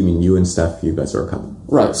say we, you mean you and Steph, you guys are a couple.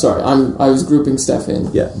 Right, sorry. I was grouping Steph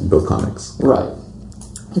in. Yeah, both comics. Right.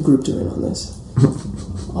 I grouped her in on this.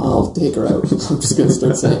 I'll take her out. I'm just going to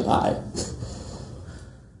start saying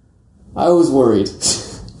I was worried.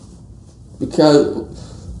 Because...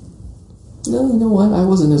 No, you know what? I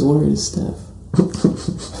wasn't as worried as Steph.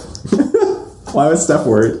 Why was Steph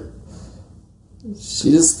worried? She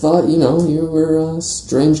just thought, you know, you were a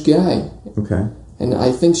strange guy. Okay. And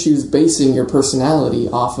I think she was basing your personality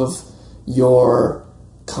off of your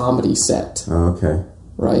comedy set. Oh, okay.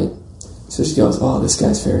 Right? So she goes, oh, this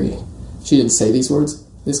guy's very... She didn't say these words.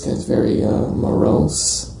 This guy's very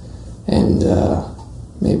morose and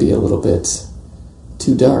maybe a little bit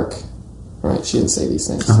too dark. Right? She didn't say these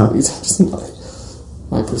things. These are just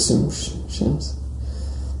my presumptions.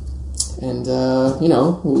 And, you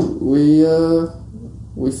know,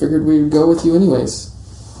 we figured we'd go with you anyways.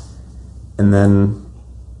 And then...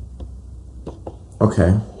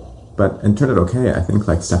 Okay. But it turned out okay. I think,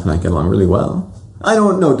 like, Steph and I get along really well. I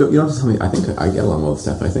don't know. You don't have to tell me. I think I get along well with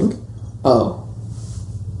Steph, I think. Oh.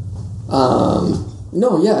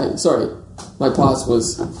 No, yeah, sorry. My pause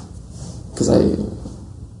was... Because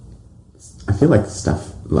I feel like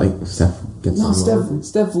Steph gets No, along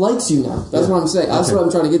Steph likes you now. That's what I'm saying. That's what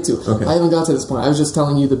I'm trying to get to. Okay. I haven't got to this point. I was just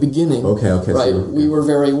telling you the beginning. Okay. Right. So, we were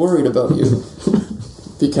very worried about you.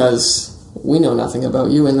 Because we know nothing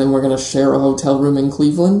about you, and then we're going to share a hotel room in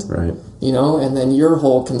Cleveland. Right. You know, and then your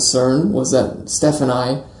whole concern was that Steph and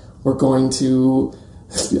I were going to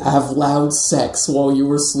have loud sex while you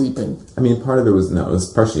were sleeping. I mean, part of it was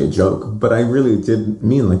partially a joke, but I really did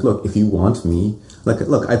mean, like, look, if you want me, like,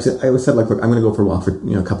 look, I always said, like, look, I'm going to go for a walk for,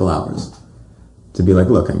 a couple hours. To be like,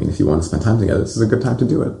 look, I mean, if you want to spend time together, this is a good time to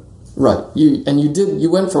do it. Right.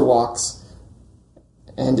 You went for walks.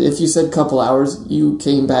 And if you said couple hours, you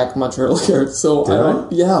came back much earlier. So Did I?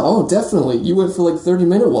 Yeah, oh, definitely. You went for like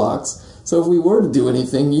 30-minute walks. So if we were to do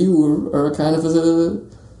anything, you are kind of a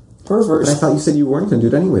pervert. But I thought you said you weren't going to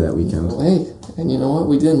do it anyway that weekend. Well, hey, and you know what?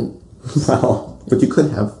 We didn't. Well, but you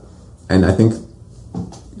could have. And I think,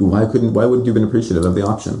 why wouldn't you have been appreciative of the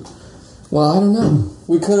option? Well, I don't know.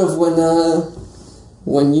 We could have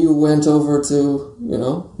when you went over to,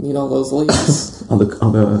 meet all those ladies. all the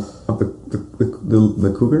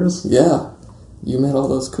cougars? Yeah. You met all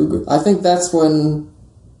those cougars. I think that's when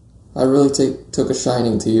I really took a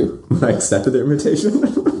shining to you. I accepted their invitation?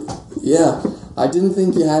 Yeah. I didn't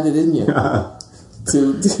think you had it in you.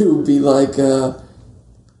 to be like,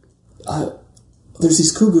 there's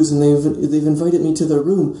these cougars and they've invited me to their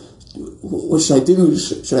room. What should I do?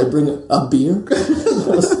 Should I bring a beer?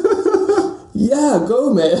 Yeah,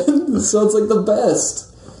 go, man. This sounds like the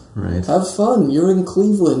best. Right. Have fun. You're in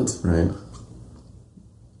Cleveland. Right.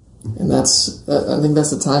 And I think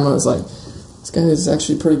that's the time I was like, this guy is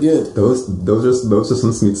actually pretty good. Those are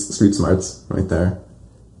some street smarts right there.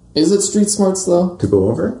 Is it street smarts, though? To go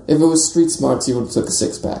over? If it was street smarts, you would have took a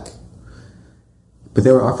 6-pack. But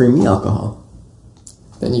they were offering me alcohol.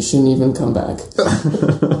 Then you shouldn't even come back.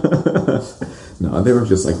 No, they were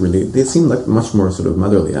just like really... They seemed like much more sort of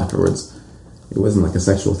motherly afterwards. It wasn't like a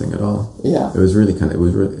sexual thing at all. Yeah. It was really kind of... It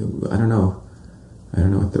was really... I don't know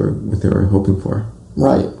what they were hoping for.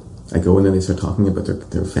 Right. I go in and they start talking about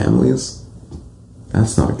their families.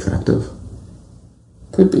 That's not attractive.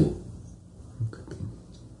 Could be.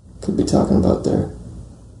 Could be talking about their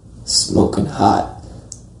smoking hot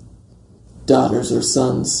daughters or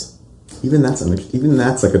sons. Even that's like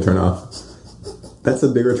a turnoff. That's a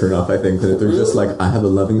bigger turnoff, I think, that they're just like, I have a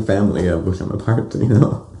loving family of which I'm a part,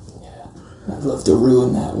 Yeah, I'd love to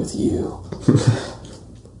ruin that with you.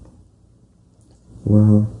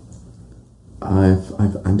 Well,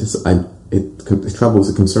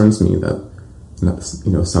 it concerns me that,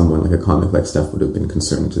 someone like a comic like Steph would have been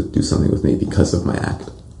concerned to do something with me because of my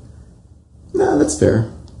act. No, that's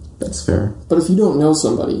fair. That's fair. But if you don't know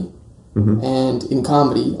somebody, and in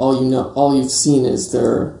comedy, all you've seen is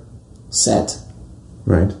their set.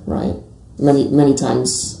 Right. Right? Many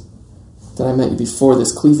times that I met you before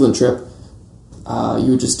this Cleveland trip,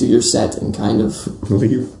 you would just do your set and kind of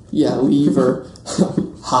Leave. leave or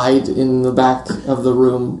hide in the back of the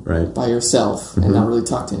room Right. by yourself and not really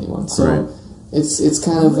talk to anyone. So Right. it's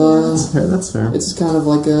kind of That's fair. it's kind of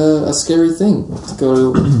like a scary thing to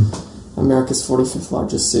go to America's 45th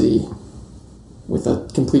largest city with a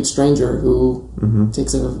complete stranger who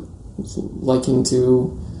takes a liking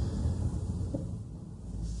to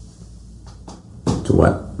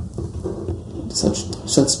what?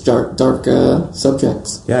 such dark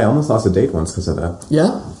subjects. Yeah, I almost lost a date once because of that.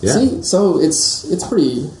 Yeah. Yeah. See, so it's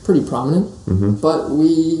pretty prominent. But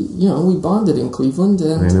we bonded in Cleveland,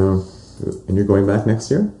 and I know. And you're going back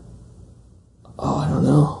next year oh, I don't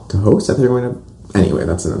know. to host? I thought you were going to. Anyway,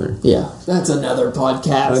 that's another. Yeah, that's another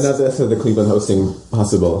podcast. That's the Cleveland hosting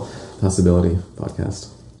possibility podcast.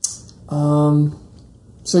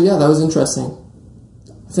 So yeah, that was interesting.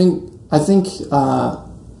 I think.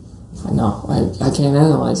 I know. I can't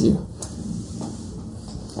analyze you.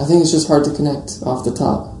 I think it's just hard to connect off the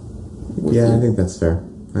top. Yeah, you. I think that's fair.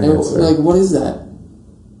 Like, what is that?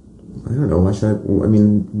 I don't know. Why should I? I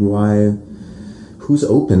mean, why? Who's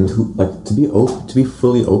open? To be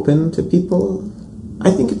fully open to people? I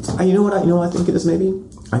think it's. You know what? You know what I think it is. Maybe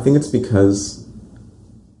I think it's because.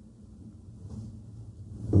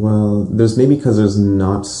 Well, there's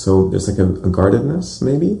like a guardedness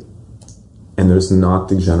maybe, and there's not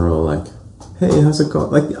the general like, hey, how's it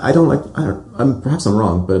going? Like perhaps I'm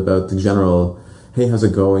wrong, but about the general. Hey, how's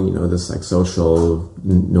it going? You know, this like social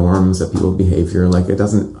norms that people behavior, like it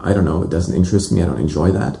doesn't interest me. I don't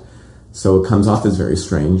enjoy that. So it comes off as very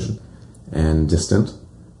strange and distant,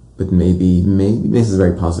 but maybe this is a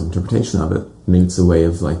very positive interpretation of it. Maybe it's a way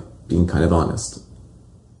of like being kind of honest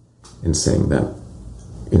and saying that,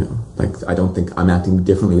 you know, like I don't think I'm acting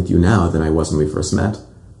differently with you now than I was when we first met,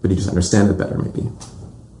 but you just understand it better maybe.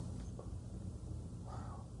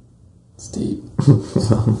 It's deep.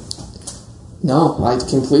 No, I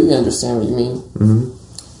completely understand what you mean.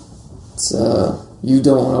 It's you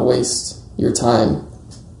don't want to waste your time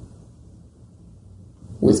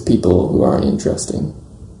with people who aren't interesting.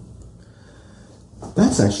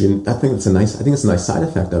 That's actually, I think it's a nice side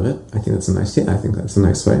effect of it. I think that's a nice way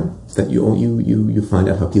that you find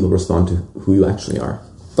out how people respond to who you actually are.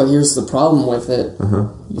 But here's the problem with it.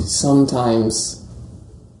 Sometimes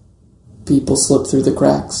people slip through the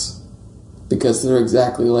cracks because they're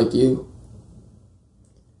exactly like you.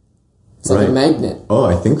 It's like a magnet. Oh,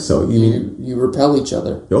 I think so. You repel each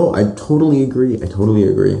other. Oh, I totally agree.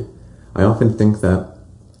 I often think that.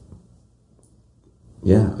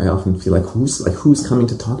 Yeah, I often feel like who's coming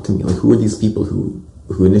to talk to me? Like who are these people who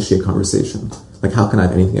initiate conversation? Like how can I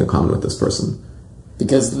have anything in common with this person?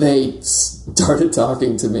 Because they started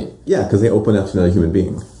talking to me. Yeah, because they open up to another human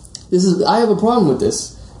being. I have a problem with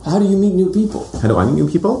this. How do you meet new people? How do I meet new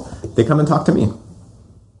people? They come and talk to me.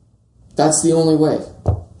 That's the only way.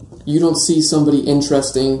 You don't see somebody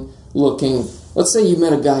interesting looking. Let's say you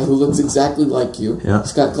met a guy who looks exactly like you. Yeah.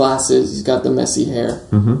 He's got glasses. He's got the messy hair.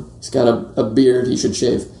 He's got a beard. He should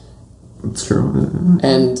shave. It's true.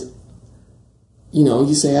 And, you know,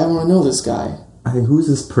 you say, I want to know this guy. I think, who's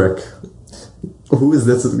this prick? Who is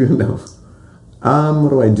this? No. What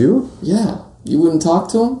do I do? Yeah. You wouldn't talk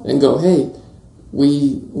to him and go, hey,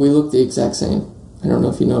 we look the exact same. I don't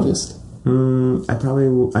know if you noticed. I probably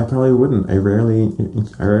wouldn't. I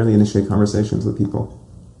rarely initiate conversations with people.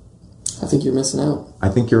 I think you're missing out. I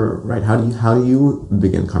think you're right. How do you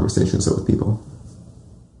begin conversations with people?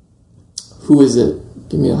 Who is it?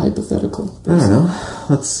 Give me a hypothetical person. I don't know.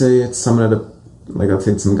 Let's say it's someone let's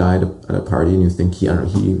say it's some guy at a party, and you think he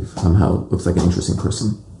somehow looks like an interesting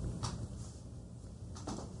person.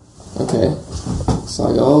 Okay, so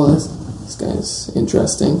I go, oh, this guy's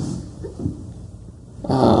interesting.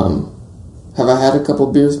 Have I had a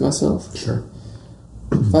couple beers myself? Sure.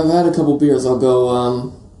 If I've had a couple beers, I'll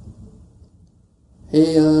go,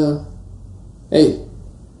 hey,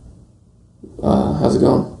 how's it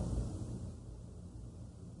going?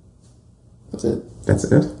 That's it. That's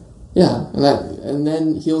it? Yeah, and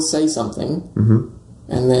then he'll say something,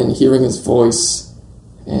 and then hearing his voice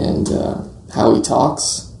and how he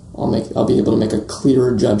talks, I'll be able to make a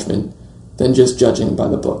clearer judgment than just judging by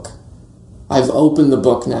the book. I've opened the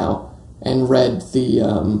book now and read the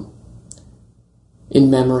in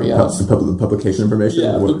memory of the publication information.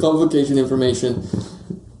 Yeah, the publication information,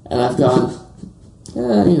 and I've gone,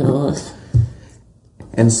 yeah, you know.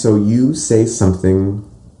 And so you say something.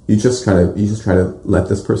 You just try to let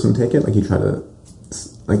this person take it. Like you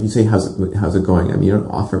say, how's it going? I mean, you don't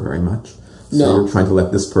offer very much. So No. You're trying to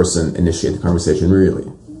let this person initiate the conversation,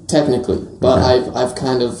 really. Technically, but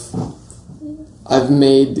Okay. I've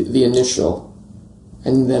made the initial,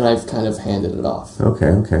 And then I've kind of handed it off.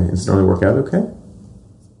 Okay. Does it only work out okay?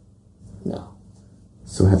 No.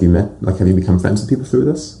 So have you become friends with people through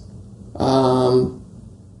this? I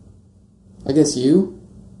guess you?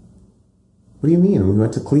 What do you mean? We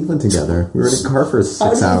went to Cleveland together. We were in a car for 6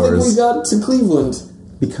 hours. How do you think we got to Cleveland?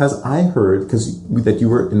 Because I heard that you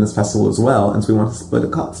were in this festival as well, and so we wanted to split the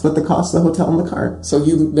cost of the hotel and the car. So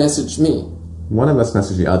you messaged me. One of us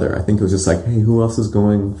messaged the other. I think it was just like, hey, who else is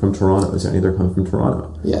going from Toronto? Is there any other coming from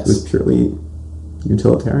Toronto? Yes. It was purely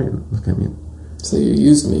utilitarian. Look, I mean. So you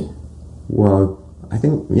used me. Well, I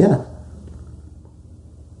think, yeah.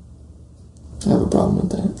 I have a problem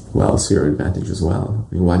with that. Well, it's your advantage as well.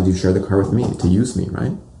 I mean, why did you share the car with me? To use me,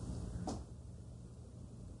 right?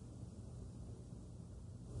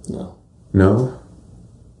 No. No?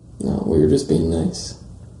 No, we were just being nice.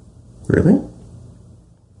 Really?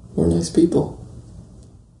 We're nice people.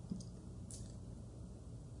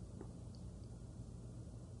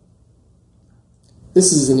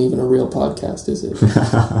 This isn't even a real podcast, is it?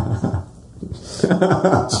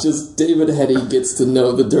 It's just David Hetty gets to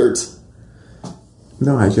know the dirt.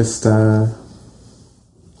 No, I just like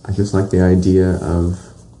the idea of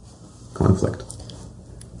conflict.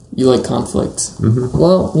 You like conflict. Mm-hmm.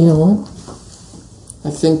 Well, you know what? I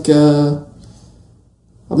think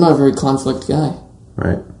I'm not a very conflict guy.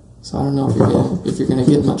 Right. So I don't know if you're gonna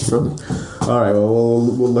get much from me. All right. Well,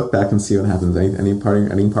 we'll look back and see what happens. Any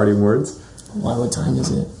parting words? Why? What time is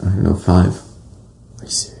it? I don't know. 5. Are you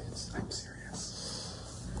serious? I'm serious.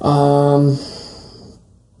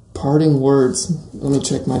 Parting words. Let me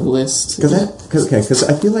check my list. Because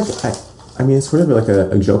I feel like I mean, it's sort of like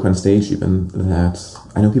a joke on stage even that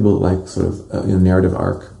I know people like sort of narrative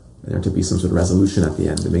arc. There to be some sort of resolution at the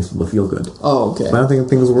end that makes people feel good. Oh, okay. But I don't think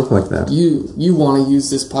things work like that. You want to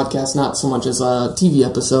use this podcast not so much as a TV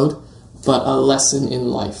episode, but a lesson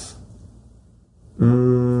in life.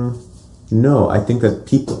 No, I think that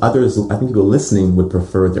people listening would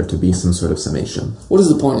prefer there to be some sort of summation. What is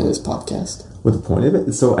the point of this podcast? What the point of it?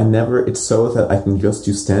 It's so that I can just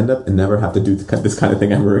do stand-up and never have to do this kind of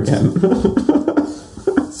thing ever again.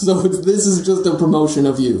 So this is just a promotion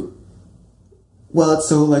of you. Well, it's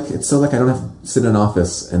so like I don't have to sit in an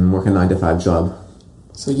office and work a 9-to-5 job.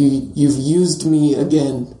 So you've used me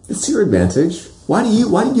again. It's to your advantage. Why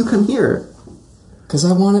did you come here? Because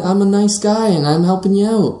I'm a nice guy and I'm helping you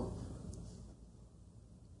out.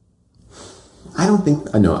 I don't think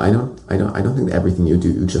that everything you do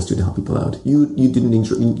you just do to help people out. You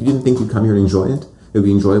didn't think you'd come here and enjoy it? It would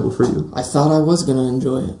be enjoyable for you? I thought I was gonna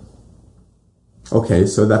enjoy it. Okay,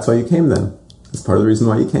 so that's why you came then. That's part of the reason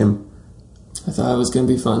why you came. I thought it was gonna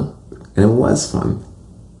be fun. And it was fun.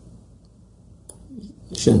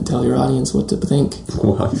 You shouldn't tell your audience what to think.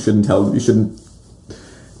 Well, you shouldn't tell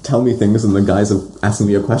me things in the guise of asking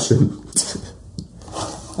me a question.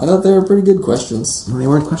 I thought they were pretty good questions. Well, they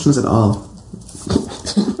weren't questions at all.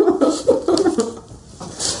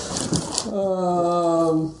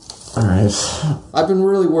 Alright. I've been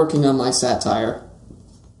really working on my satire.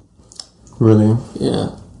 Really?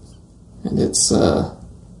 Yeah. And it's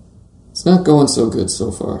not going so good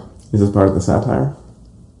so far. Is this part of the satire?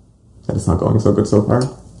 That it's not going so good so far?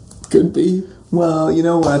 Could be. Well, you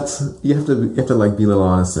know what? You have to like be a little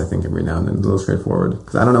honest, I think, every now and then, a little straightforward.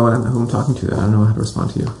 Because I don't know who I'm talking to. I don't know how to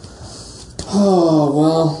respond to you. Oh,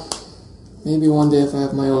 well, maybe one day if I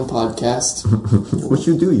have my own podcast. What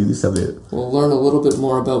you do said it. We'll learn a little bit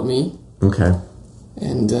more about me. Okay.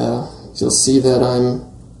 And you'll see that I'm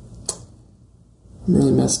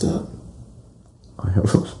really messed up. I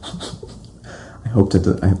hope to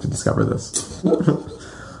discover this.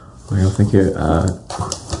 I don't think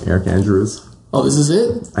Eric Andrews. Oh, this is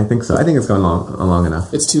it? I think so. I think it's gone long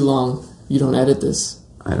enough. It's too long. You don't edit this.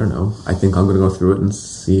 I don't know. I think I'm going to go through it and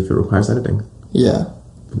see if it requires editing. Yeah.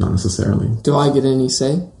 But not necessarily. Do I get any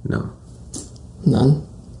say? No. None?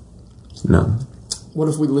 None. What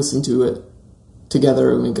if we listen to it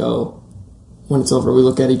together and we go, when it's over, we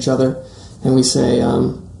look at each other and we say,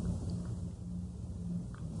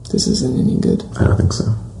 this isn't any good? I don't think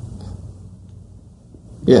so.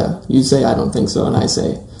 Yeah, you say I don't think so, and I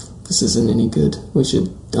say this isn't any good. We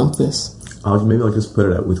should dump this. Maybe I'll just put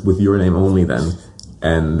it out with your name only then,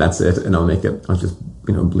 and that's it. And I'll just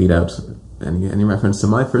bleed out any reference to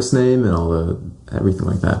my first name and all everything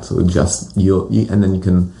like that. So just and then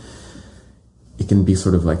it can be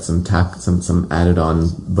sort of like some added on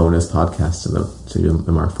bonus podcast to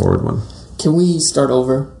the Mark Forward one. Can we start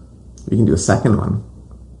over? We can do a second one.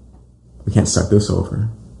 We can't start this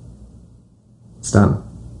over. It's done.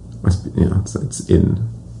 It's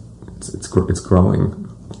growing.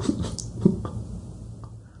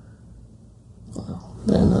 Well,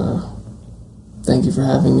 then thank you for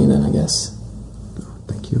having me then, I guess.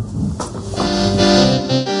 Thank you.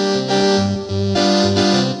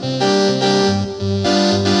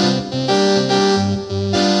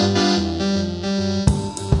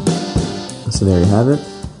 So there you have it.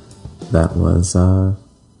 That was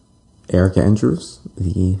Eric Andrews,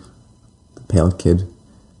 the pale kid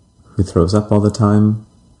who throws up all the time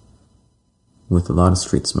with a lot of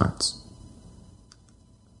street smarts.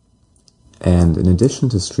 And in addition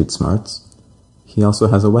to street smarts, he also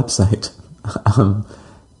has a website,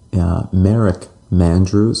 Merrick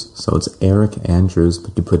Mandrews. So it's Eric Andrews,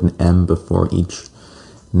 but you put an M before each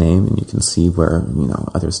name, and you can see where,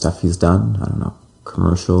 other stuff he's done. I don't know,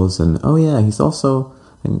 commercials, and oh yeah, he's also,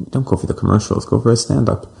 and don't go for the commercials, go for his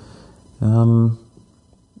stand-up.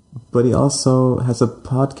 But he also has a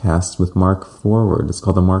podcast with Mark Forward. It's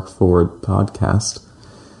called the Mark Forward Podcast.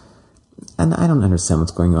 And I don't understand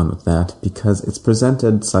what's going on with that, because it's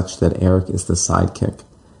presented such that Eric is the sidekick.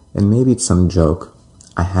 And maybe it's some joke.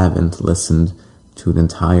 I haven't listened to an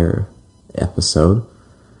entire episode.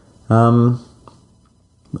 I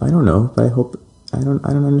don't know, but I don't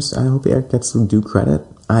understand. I hope Eric gets some due credit.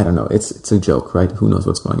 I don't know. It's a joke, right? Who knows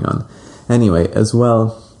what's going on? Anyway, as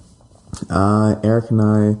well, Eric and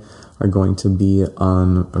I are going to be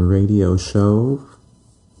on a radio show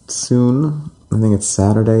soon. I think it's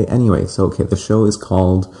Saturday. Anyway, so okay, the show is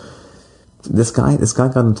called. This guy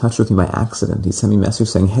got in touch with me by accident. He sent me a message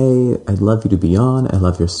saying, "Hey, I'd love you to be on. I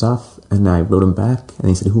love your stuff." And I wrote him back, and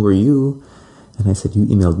he said, "Who are you?" And I said, "You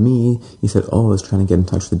emailed me." He said, "Oh, I was trying to get in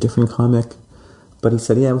touch with a different comic." But he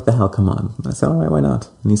said, "Yeah, what the hell, come on." I said, "All right, why not?"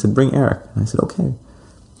 And he said, "Bring Eric." And I said, "Okay."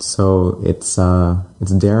 So it's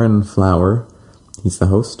Darren Flower. He's the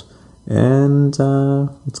host. And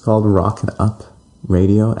it's called Rock It Up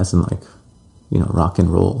Radio, as in like, rock and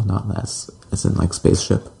roll, not as in like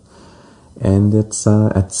spaceship. And it's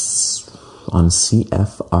on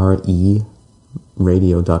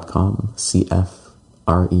CFREradio.com,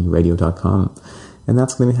 CFREradio.com. And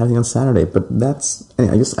that's going to be happening on Saturday. But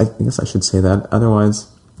anyway, I guess I should say that. Otherwise,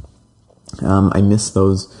 I miss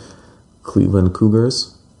those Cleveland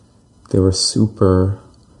Cougars. They were super.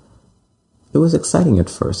 It was exciting at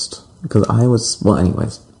first because I was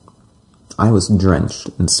drenched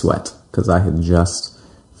in sweat because I had just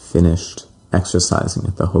finished exercising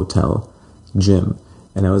at the hotel gym,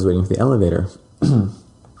 and I was waiting for the elevator. And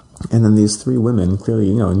then these three women,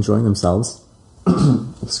 clearly, enjoying themselves.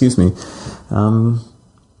 Excuse me.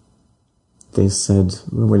 They said,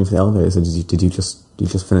 we were waiting for the elevator. They said, did you just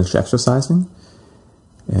finish exercising?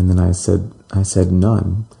 And then I said,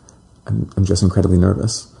 no, I'm just incredibly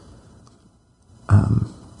nervous.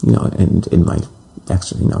 And in my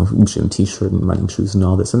extra, gym t-shirt and running shoes and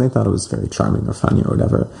all this. And they thought it was very charming or funny or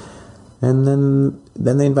whatever. And then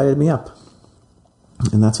they invited me up.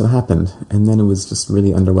 And that's what happened. And then it was just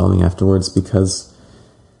really underwhelming afterwards because,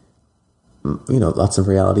 lots of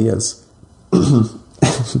reality is.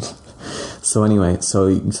 So anyway, so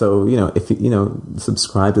if you,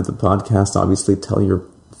 subscribe to the podcast, obviously tell your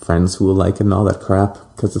friends who will like it and all that crap,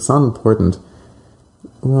 because it's not important.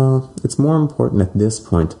 Well, it's more important at this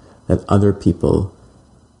point that other people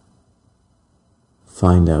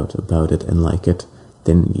find out about it and like it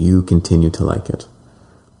than you continue to like it.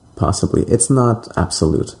 Possibly. It's not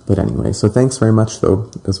absolute. But anyway, so thanks very much, though,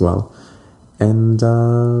 as well. And,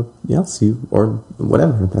 see you, or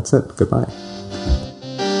whatever. That's it. Goodbye.